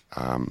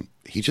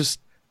 He just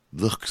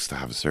looks to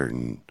have a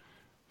certain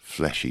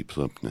fleshy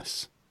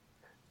plumpness.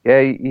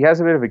 Yeah, he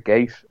has a bit of a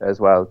gait as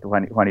well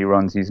when he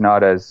runs. He's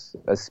not as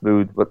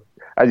smooth, but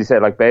as you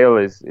said, like Bale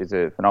is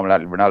a phenomenal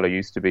athlete. Ronaldo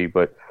used to be,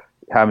 but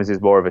James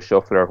is more of a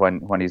shuffler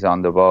when he's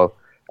on the ball,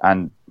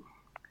 and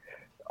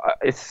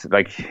it's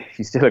like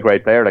he's still a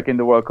great player. Like in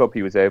the World Cup,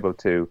 he was able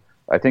to.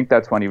 I think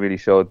that's when he really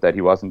showed that he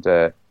wasn't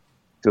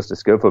just a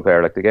skillful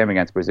player. Like the game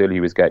against Brazil,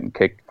 he was getting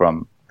kicked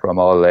from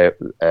all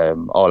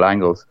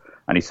angles,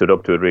 and he stood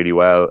up to it really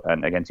well.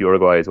 And against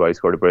Uruguay as well, he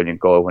scored a brilliant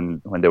goal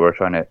when they were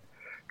trying to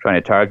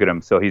target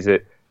him. So he's a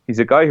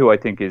guy who I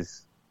think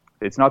is.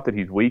 It's not that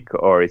he's weak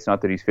or it's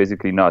not that he's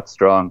physically not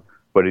strong,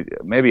 but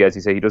maybe, as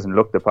you say, he doesn't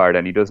look the part,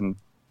 and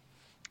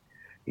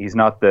he's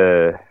not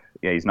the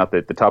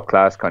top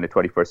class kind of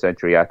 21st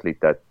century athlete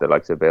that the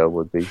likes of Bale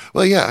would be.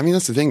 Well, yeah, I mean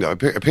that's the thing though.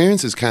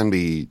 Appearances can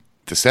be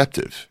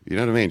deceptive. You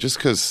know what I mean? Just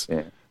because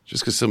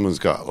someone's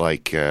got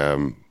like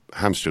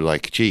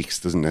hamster-like cheeks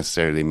doesn't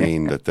necessarily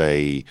mean that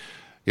they,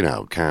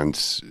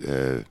 can't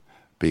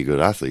be a good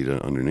athlete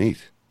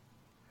underneath.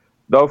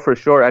 No, for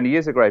sure, and he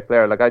is a great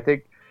player. Like I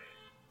think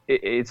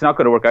it's not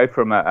going to work out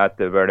for him at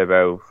the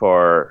Bernabeu.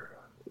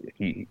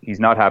 He's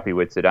not happy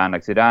with Zidane.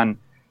 Like Zidane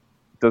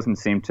doesn't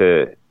seem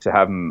to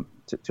have him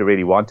to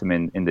really want him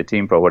in the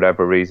team for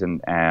whatever reason.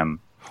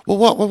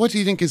 Well, what do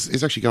you think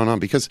is actually going on?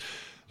 Because,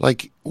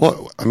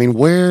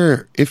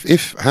 where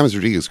if James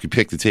Rodriguez could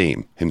pick the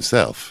team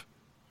himself,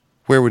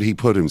 where would he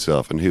put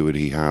himself, and who would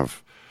he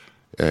have?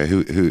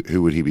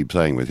 Who would he be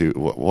playing with?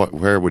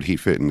 Where would he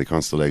fit in the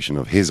constellation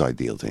of his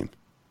ideal team?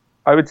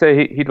 I would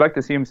say he'd like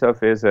to see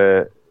himself as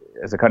a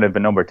kind of a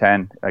number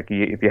 10. Like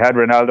if you had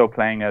Ronaldo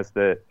playing as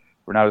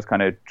Ronaldo's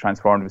kind of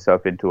transformed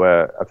himself into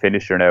a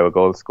finisher now, a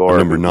goal scorer,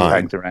 number 9 who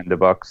hangs around the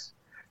box.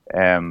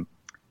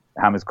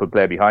 James could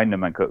play behind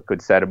him and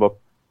could set him up.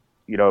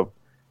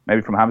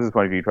 Maybe from James'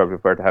 point of view, he'd probably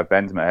prefer to have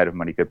Benzema ahead of him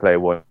when he could play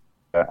one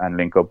and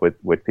link up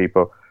with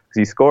people.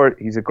 Because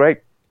he's a great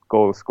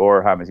goal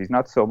scorer, James. He's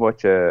not so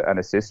much an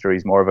assister.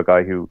 He's more of a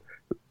guy who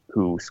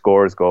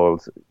scores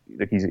goals.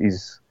 Like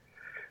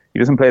he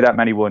doesn't play that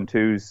many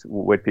 1-2s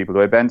with people. The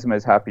way Benzema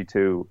is happy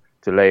to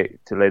lay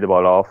the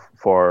ball off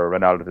for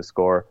Ronaldo to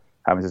score,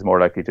 James is more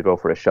likely to go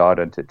for a shot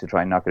and to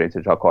try and knock it into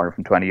the top corner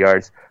from 20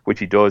 yards, which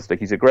he does. Like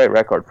he's a great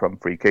record from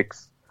free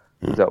kicks.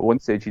 Because at one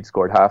stage he'd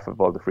scored half of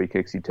all the free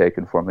kicks he'd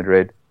taken for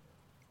Madrid,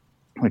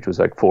 which was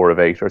like 4 of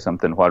 8 or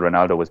something, while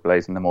Ronaldo was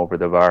blazing them over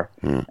the bar.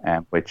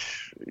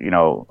 Which you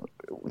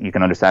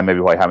can understand maybe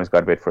why James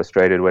got a bit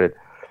frustrated with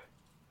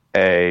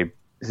it.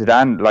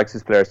 Zidane likes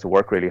his players to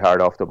work really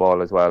hard off the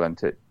ball as well, and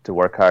to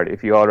work hard.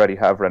 If you already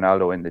have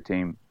Ronaldo in the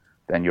team,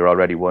 then you're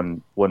already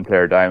one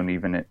player down.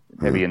 Even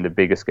maybe in the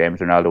biggest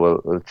games,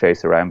 Ronaldo will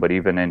chase around, but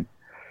even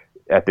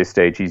at this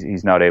stage,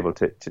 he's not able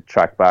to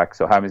track back.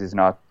 So James is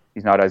not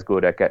as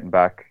good at getting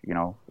back.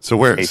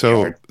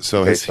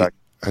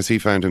 Has he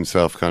found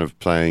himself kind of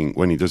playing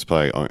when he does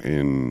play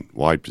in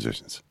wide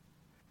positions?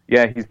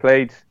 Yeah, he's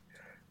played.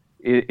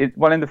 In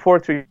the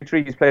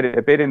 4-3-3, he's played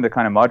a bit in the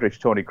kind of Modric,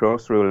 Toni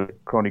Kroos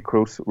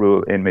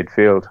rule in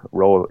midfield,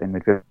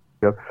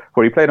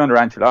 where he played under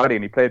Ancelotti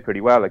and he played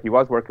pretty well. Like he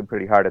was working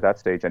pretty hard at that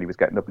stage and he was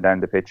getting up and down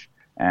the pitch.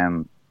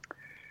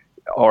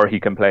 Or he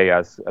can play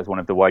as one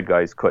of the wide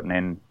guys cutting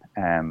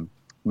in,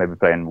 maybe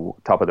playing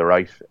top of the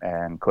right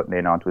and cutting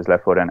in onto his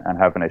left foot and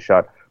having a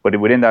shot. But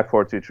within that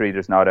 4-2-3,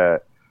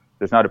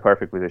 there's not a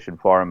perfect position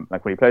for him.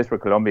 Like when he plays for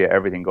Colombia,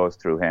 everything goes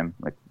through him.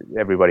 Like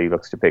everybody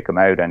looks to pick him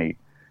out, and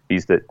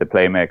he's the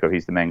playmaker.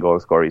 He's the main goal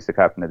scorer. He's the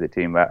captain of the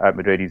team. At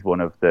Madrid, he's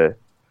one of the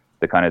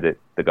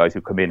guys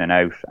who come in and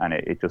out, and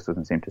it just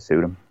doesn't seem to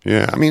suit him.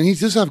 Yeah, I mean, he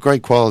does have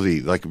great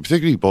quality, like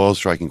particularly ball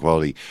striking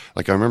quality.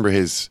 Like I remember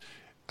his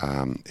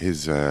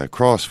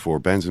cross for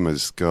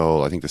Benzema's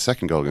goal, I think the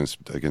second goal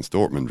against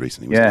Dortmund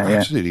recently was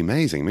absolutely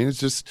amazing. I mean, it's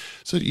just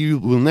so you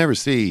will never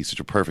see such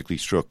a perfectly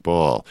struck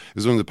ball. It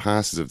was one of the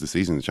passes of the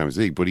season in the Champions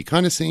League, but he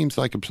kind of seems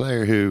like a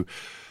player who,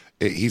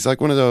 he's like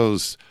one of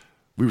those,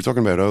 we were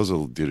talking about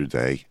Ozil the other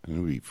day, I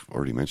know we've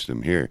already mentioned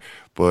him here,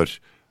 but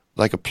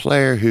like a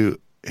player who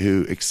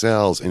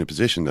excels in a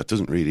position that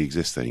doesn't really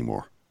exist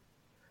anymore.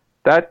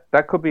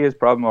 That could be his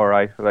problem, all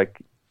right.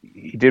 Like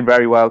he did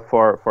very well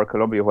for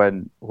Colombia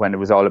when it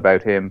was all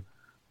about him.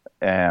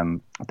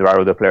 There are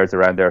other players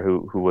around there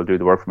who will do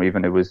the work for him.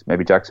 Even it was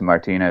maybe Jackson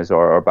Martinez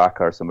or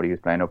Baca or somebody who's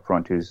playing up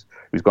front who's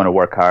going to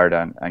work hard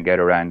and get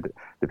around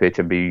the pitch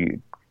and be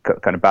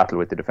kind of battle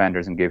with the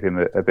defenders and give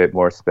him a bit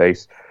more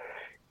space.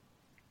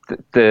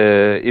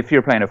 If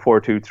you're playing a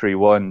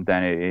 4-2-3-1,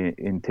 then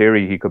in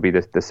theory he could be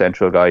the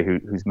central guy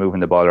who's moving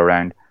the ball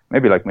around.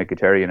 Maybe like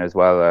Mkhitaryan as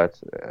well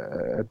at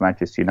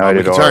Manchester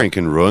United. Mkhitaryan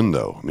can run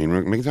though. I mean,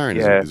 Mkhitaryan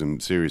is a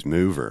serious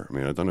mover. I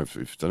mean, I don't know if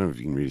you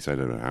can really say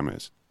that about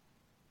James.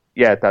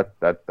 Yeah,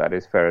 that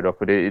is fair enough.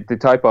 But the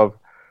type of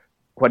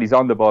when he's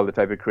on the ball, the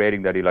type of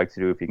creating that he likes to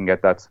do, if he can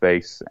get that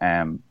space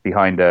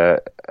behind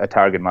a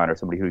target man or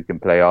somebody who he can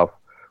play off,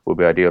 will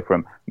be ideal for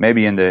him.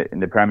 Maybe in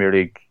the Premier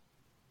League,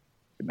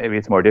 maybe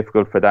it's more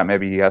difficult for that.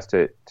 Maybe he has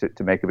to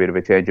make a bit of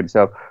a change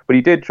himself. But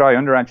he did try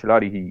under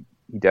Ancelotti. He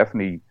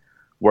definitely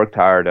worked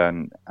hard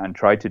and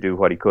tried to do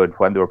what he could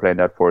when they were playing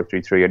that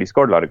 4-3-3, and he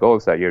scored a lot of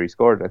goals that year. He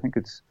scored, I think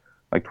it's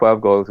like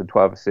 12 goals and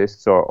 12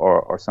 assists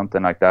or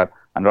something like that.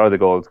 And a lot of the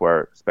goals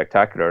were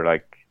spectacular,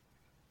 like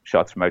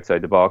shots from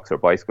outside the box or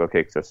bicycle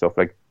kicks or stuff.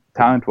 Like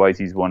talent-wise,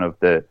 he's one of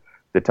the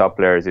top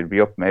players. It'd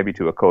be up maybe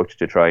to a coach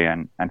to try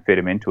and fit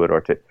him into it, or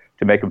to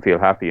make him feel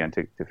happy and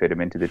to fit him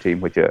into the team,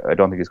 which I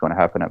don't think is going to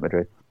happen at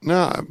Madrid.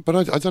 No, but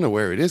I don't know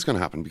where it is going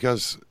to happen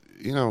because,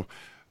 I mean,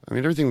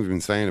 everything we've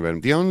been saying about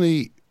him,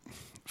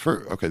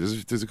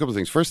 there's a couple of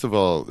things. First of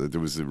all,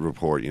 there was a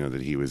report,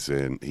 that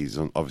he's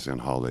obviously on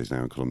holidays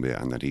now in Colombia,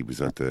 and that he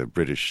was at the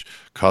British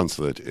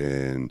consulate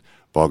in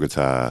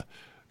Bogota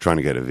trying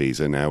to get a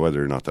visa. Now,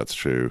 whether or not that's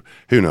true,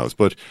 who knows?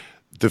 But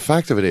the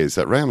fact of it is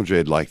that Real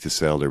Madrid like to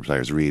sell their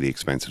players really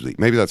expensively.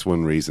 Maybe that's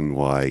one reason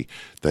why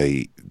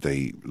they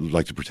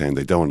like to pretend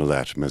they don't want to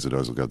let Mesut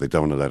Ozil go, they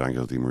don't want to let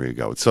Angel Di Maria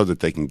go. It's so that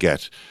they can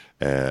get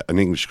an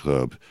English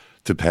club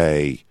to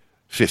pay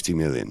 50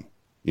 million.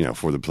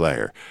 For the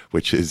player,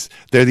 which is,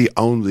 they're the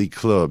only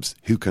clubs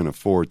who can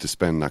afford to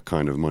spend that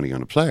kind of money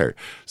on a player.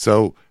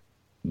 So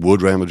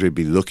would Real Madrid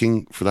be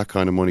looking for that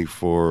kind of money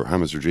for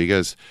James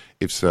Rodriguez?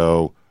 If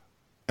so,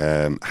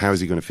 how is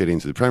he going to fit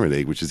into the Premier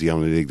League, which is the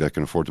only league that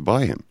can afford to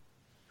buy him?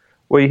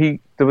 Well,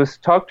 there was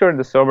talk during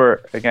the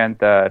summer again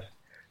that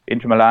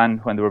Inter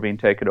Milan, when they were being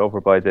taken over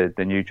by the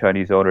new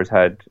Chinese owners,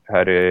 had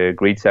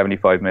agreed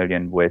 75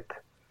 million with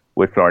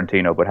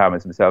Florentino, but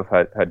James himself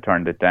had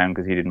turned it down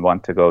because he didn't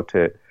want to go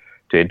to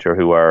Inter,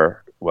 who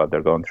are,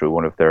 they're going through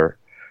one of their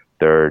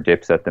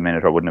dips at the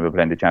minute, or wouldn't have been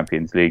playing the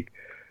Champions League.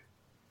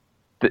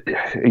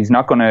 He's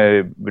not going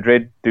to.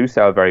 Madrid do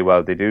sell very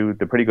well. They're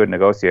pretty good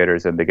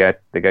negotiators, and they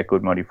get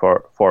good money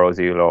for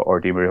Ozil or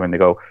Di Maria when they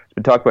go. It's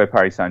been talked about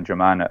Paris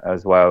Saint-Germain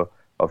as well,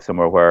 of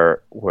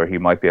somewhere where he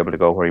might be able to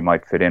go, where he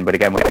might fit in. But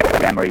again,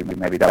 with Emery,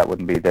 maybe that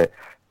wouldn't be the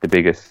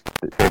biggest.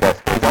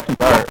 His options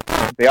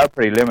are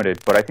pretty limited.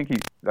 But I think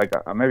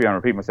maybe I'm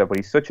repeating myself, but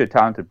he's such a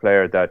talented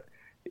player that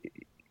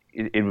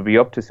it would be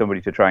up to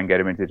somebody to try and get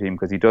him into the team,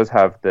 because he does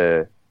have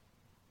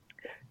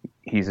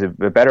he's a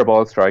better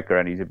ball striker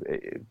and he's a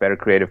better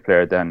creative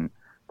player than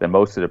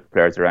most of the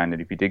players around.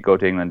 And if he did go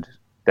to England,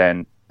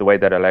 then the way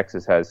that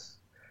Alexis has,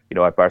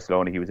 at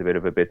Barcelona, he was a bit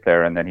of a bit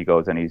player, and then he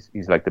goes and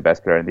he's like the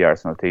best player in the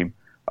Arsenal team.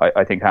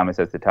 I think James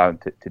has the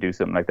talent to do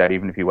something like that,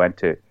 even if he went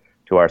to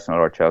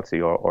Arsenal or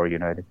Chelsea or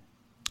United.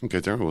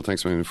 Okay, Darren. Well,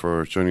 thanks a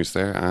for joining us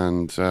there,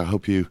 and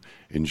hope you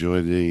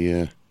enjoy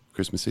the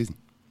Christmas season.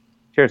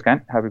 Cheers,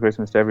 Ken. Happy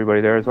Christmas to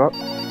everybody there as well.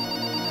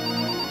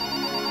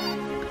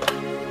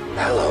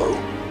 Hello,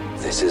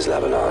 this is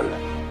Lebanon.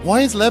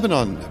 Why is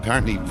Lebanon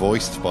apparently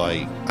voiced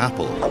by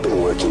Apple? I've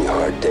been working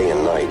hard day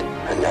and night,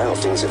 and now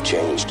things have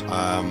changed.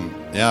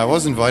 I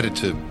was invited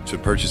to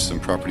purchase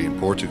some property in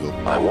Portugal.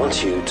 I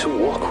want you to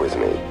walk with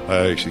me.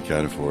 I actually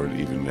can't afford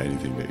even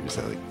anything that you're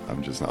selling.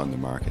 I'm just not on the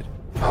market.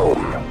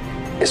 Home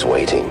is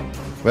waiting.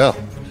 Well,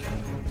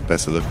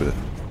 best of luck with it.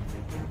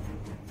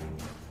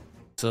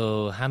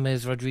 So,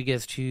 James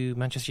Rodriguez to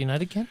Manchester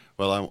United, Ken?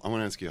 Well, I want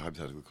to ask you a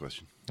hypothetical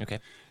question. Okay.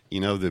 You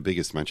know the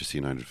biggest Manchester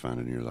United fan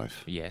in your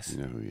life? Yes.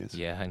 You know who he is?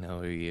 Yeah, I know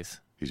who he is.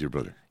 He's your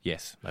brother.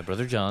 Yes, my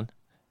brother John.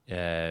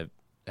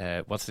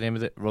 What's the name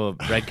of it?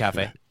 Red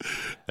Cafe.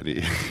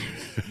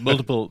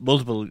 multiple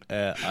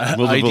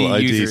ID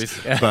IDs. users.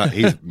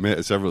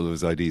 But several of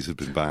his IDs have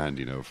been banned,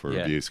 for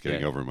abuse,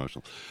 getting over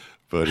emotional.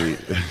 But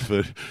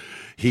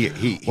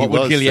he what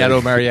would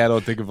Guillermo Mariano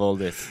think of all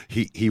this?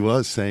 He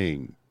was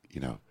saying,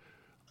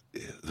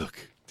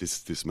 look,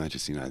 this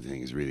Manchester United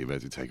thing is really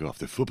about to take off.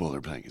 The football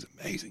they're playing is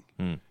amazing.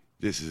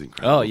 This is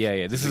incredible. Oh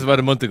yeah. This is about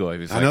a month ago.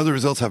 I know the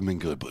results haven't been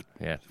good, but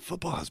yeah,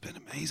 football has been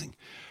amazing.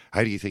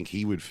 How do you think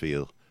he would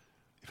feel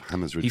if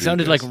James Rodriguez... He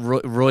sounded like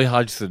Roy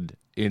Hodgson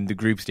in the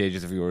group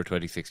stages of Euro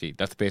 2016.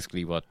 That's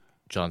basically what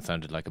John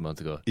sounded like a month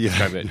ago.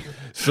 Yeah.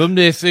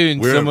 Someday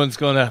soon, someone's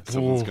gonna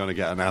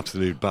get an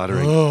absolute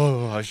battering.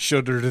 Oh, I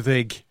shudder to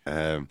think.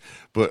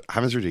 But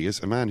James Rodriguez,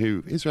 a man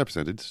who is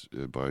represented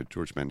by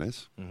George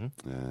Mendes.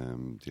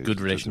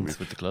 Good relations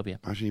with the club, yeah.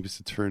 Imagine he was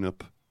to turn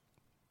up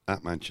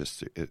at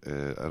Manchester,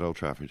 at Old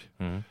Trafford,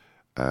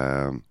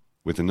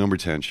 with the number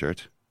 10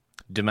 shirt.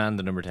 Demand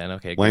the number 10,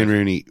 okay. Wayne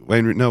Rooney,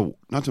 no,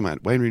 not demand.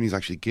 Wayne Rooney's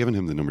actually given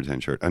him the number 10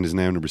 shirt and is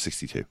now number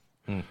 62.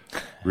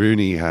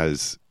 Rooney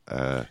has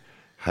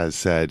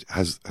said,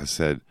 I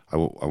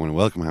want to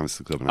welcome James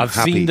to the club. And I've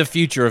seen the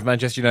future of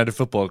Manchester United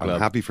Football Club.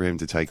 I'm happy for him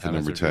to take the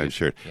number 10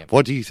 shirt. Yeah.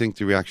 What do you think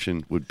the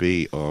reaction would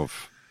be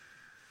of...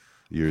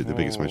 You're the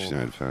biggest Manchester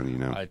United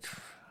fan, I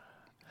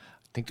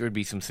think there would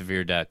be some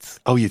severe doubts.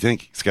 Oh, you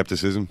think?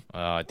 Skepticism?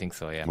 I think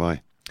so, yeah.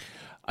 Why?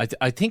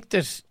 I think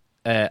that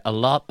a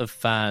lot of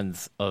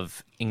fans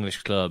of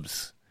English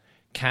clubs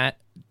can't...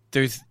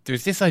 There's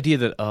this idea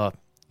that,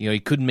 he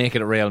couldn't make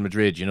it at Real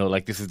Madrid,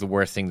 like this is the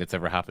worst thing that's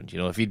ever happened.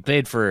 If he'd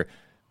played for,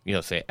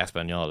 say,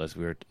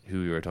 Espanyol,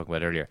 who we were talking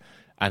about earlier,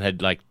 and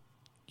had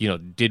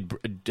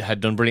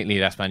had done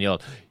brilliantly at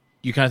Espanyol,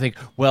 you kind of think,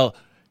 well,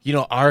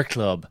 our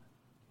club,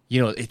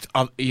 it's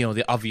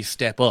the obvious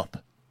step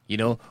up,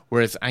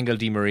 whereas Angel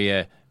Di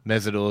Maria,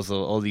 Mesut Ozil,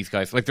 all these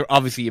guys, like they're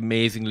obviously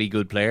amazingly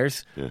good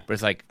players, but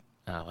it's like,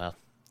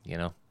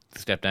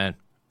 step down.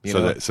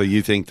 So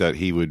you think that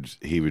he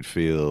would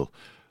feel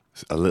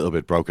a little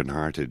bit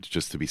broken-hearted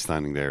just to be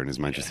standing there in his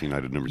Manchester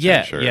United number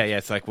 10 shirt? Yeah.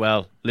 It's like,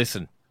 well,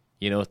 listen,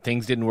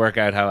 things didn't work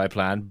out how I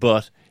planned,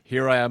 but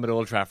here I am at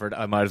Old Trafford.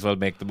 I might as well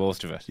make the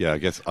most of it. Yeah, I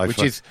guess I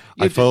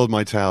fold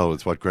my towel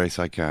with what grace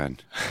I can.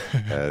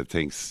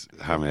 Thinks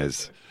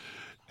James.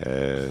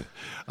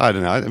 I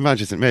don't know.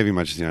 Maybe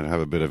Manchester United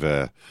have a bit of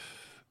a,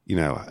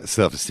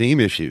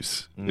 self-esteem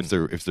issues if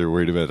they're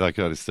worried about that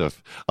kind of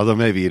stuff. Although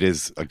maybe it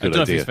is a good idea. I don't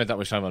know if you spent that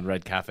much time on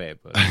Red Cafe,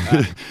 but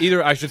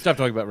either I should stop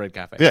talking about Red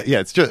Cafe. Yeah,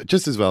 it's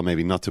just as well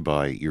maybe not to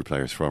buy your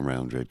players from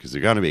Real Madrid because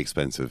they're going to be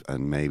expensive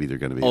and maybe they're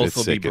going to be a bit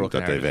sickened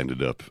that they've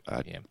ended up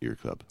at your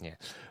club. Yeah.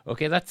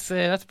 Okay, that's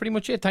pretty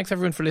much it. Thanks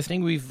everyone for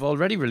listening. We've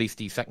already released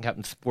the Second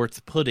Captain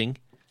Sports Pudding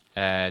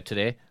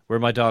today, where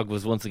my dog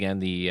was once again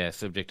the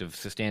subject of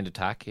sustained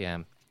attack.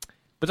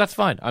 But that's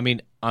fine. I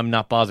mean, I'm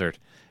not bothered.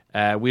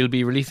 We'll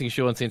be releasing a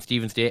show on St.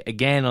 Stephen's Day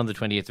again on the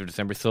 28th of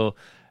December. So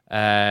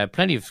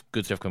plenty of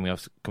good stuff coming up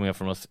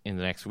from us in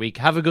the next week.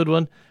 Have a good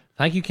one.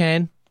 Thank you,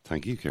 Ken.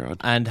 Thank you, Kieran.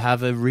 And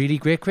have a really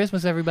great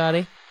Christmas, everybody.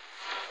 What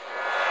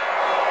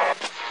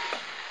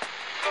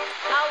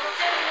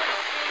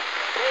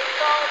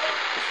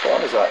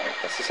fun is that?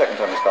 That's the second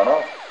time it's gone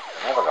off.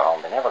 They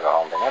never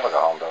go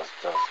home, those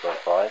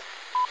boys.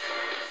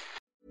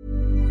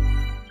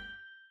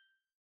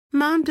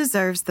 Mom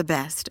deserves the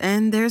best,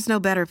 and there's no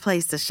better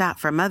place to shop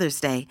for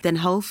Mother's Day than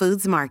Whole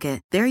Foods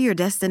Market. They're your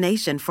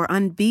destination for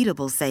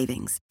unbeatable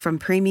savings, from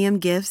premium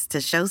gifts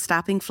to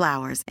show-stopping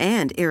flowers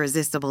and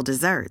irresistible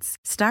desserts.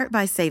 Start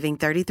by saving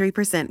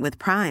 33% with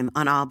Prime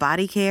on all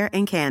body care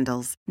and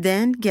candles.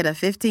 Then get a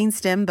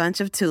 15-stem bunch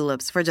of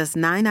tulips for just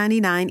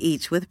 $9.99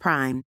 each with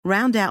Prime.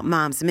 Round out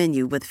Mom's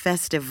menu with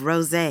festive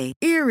rosé,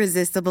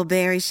 irresistible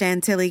berry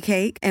chantilly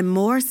cake, and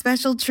more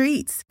special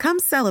treats. Come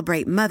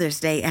celebrate Mother's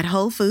Day at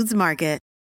Whole Foods Market.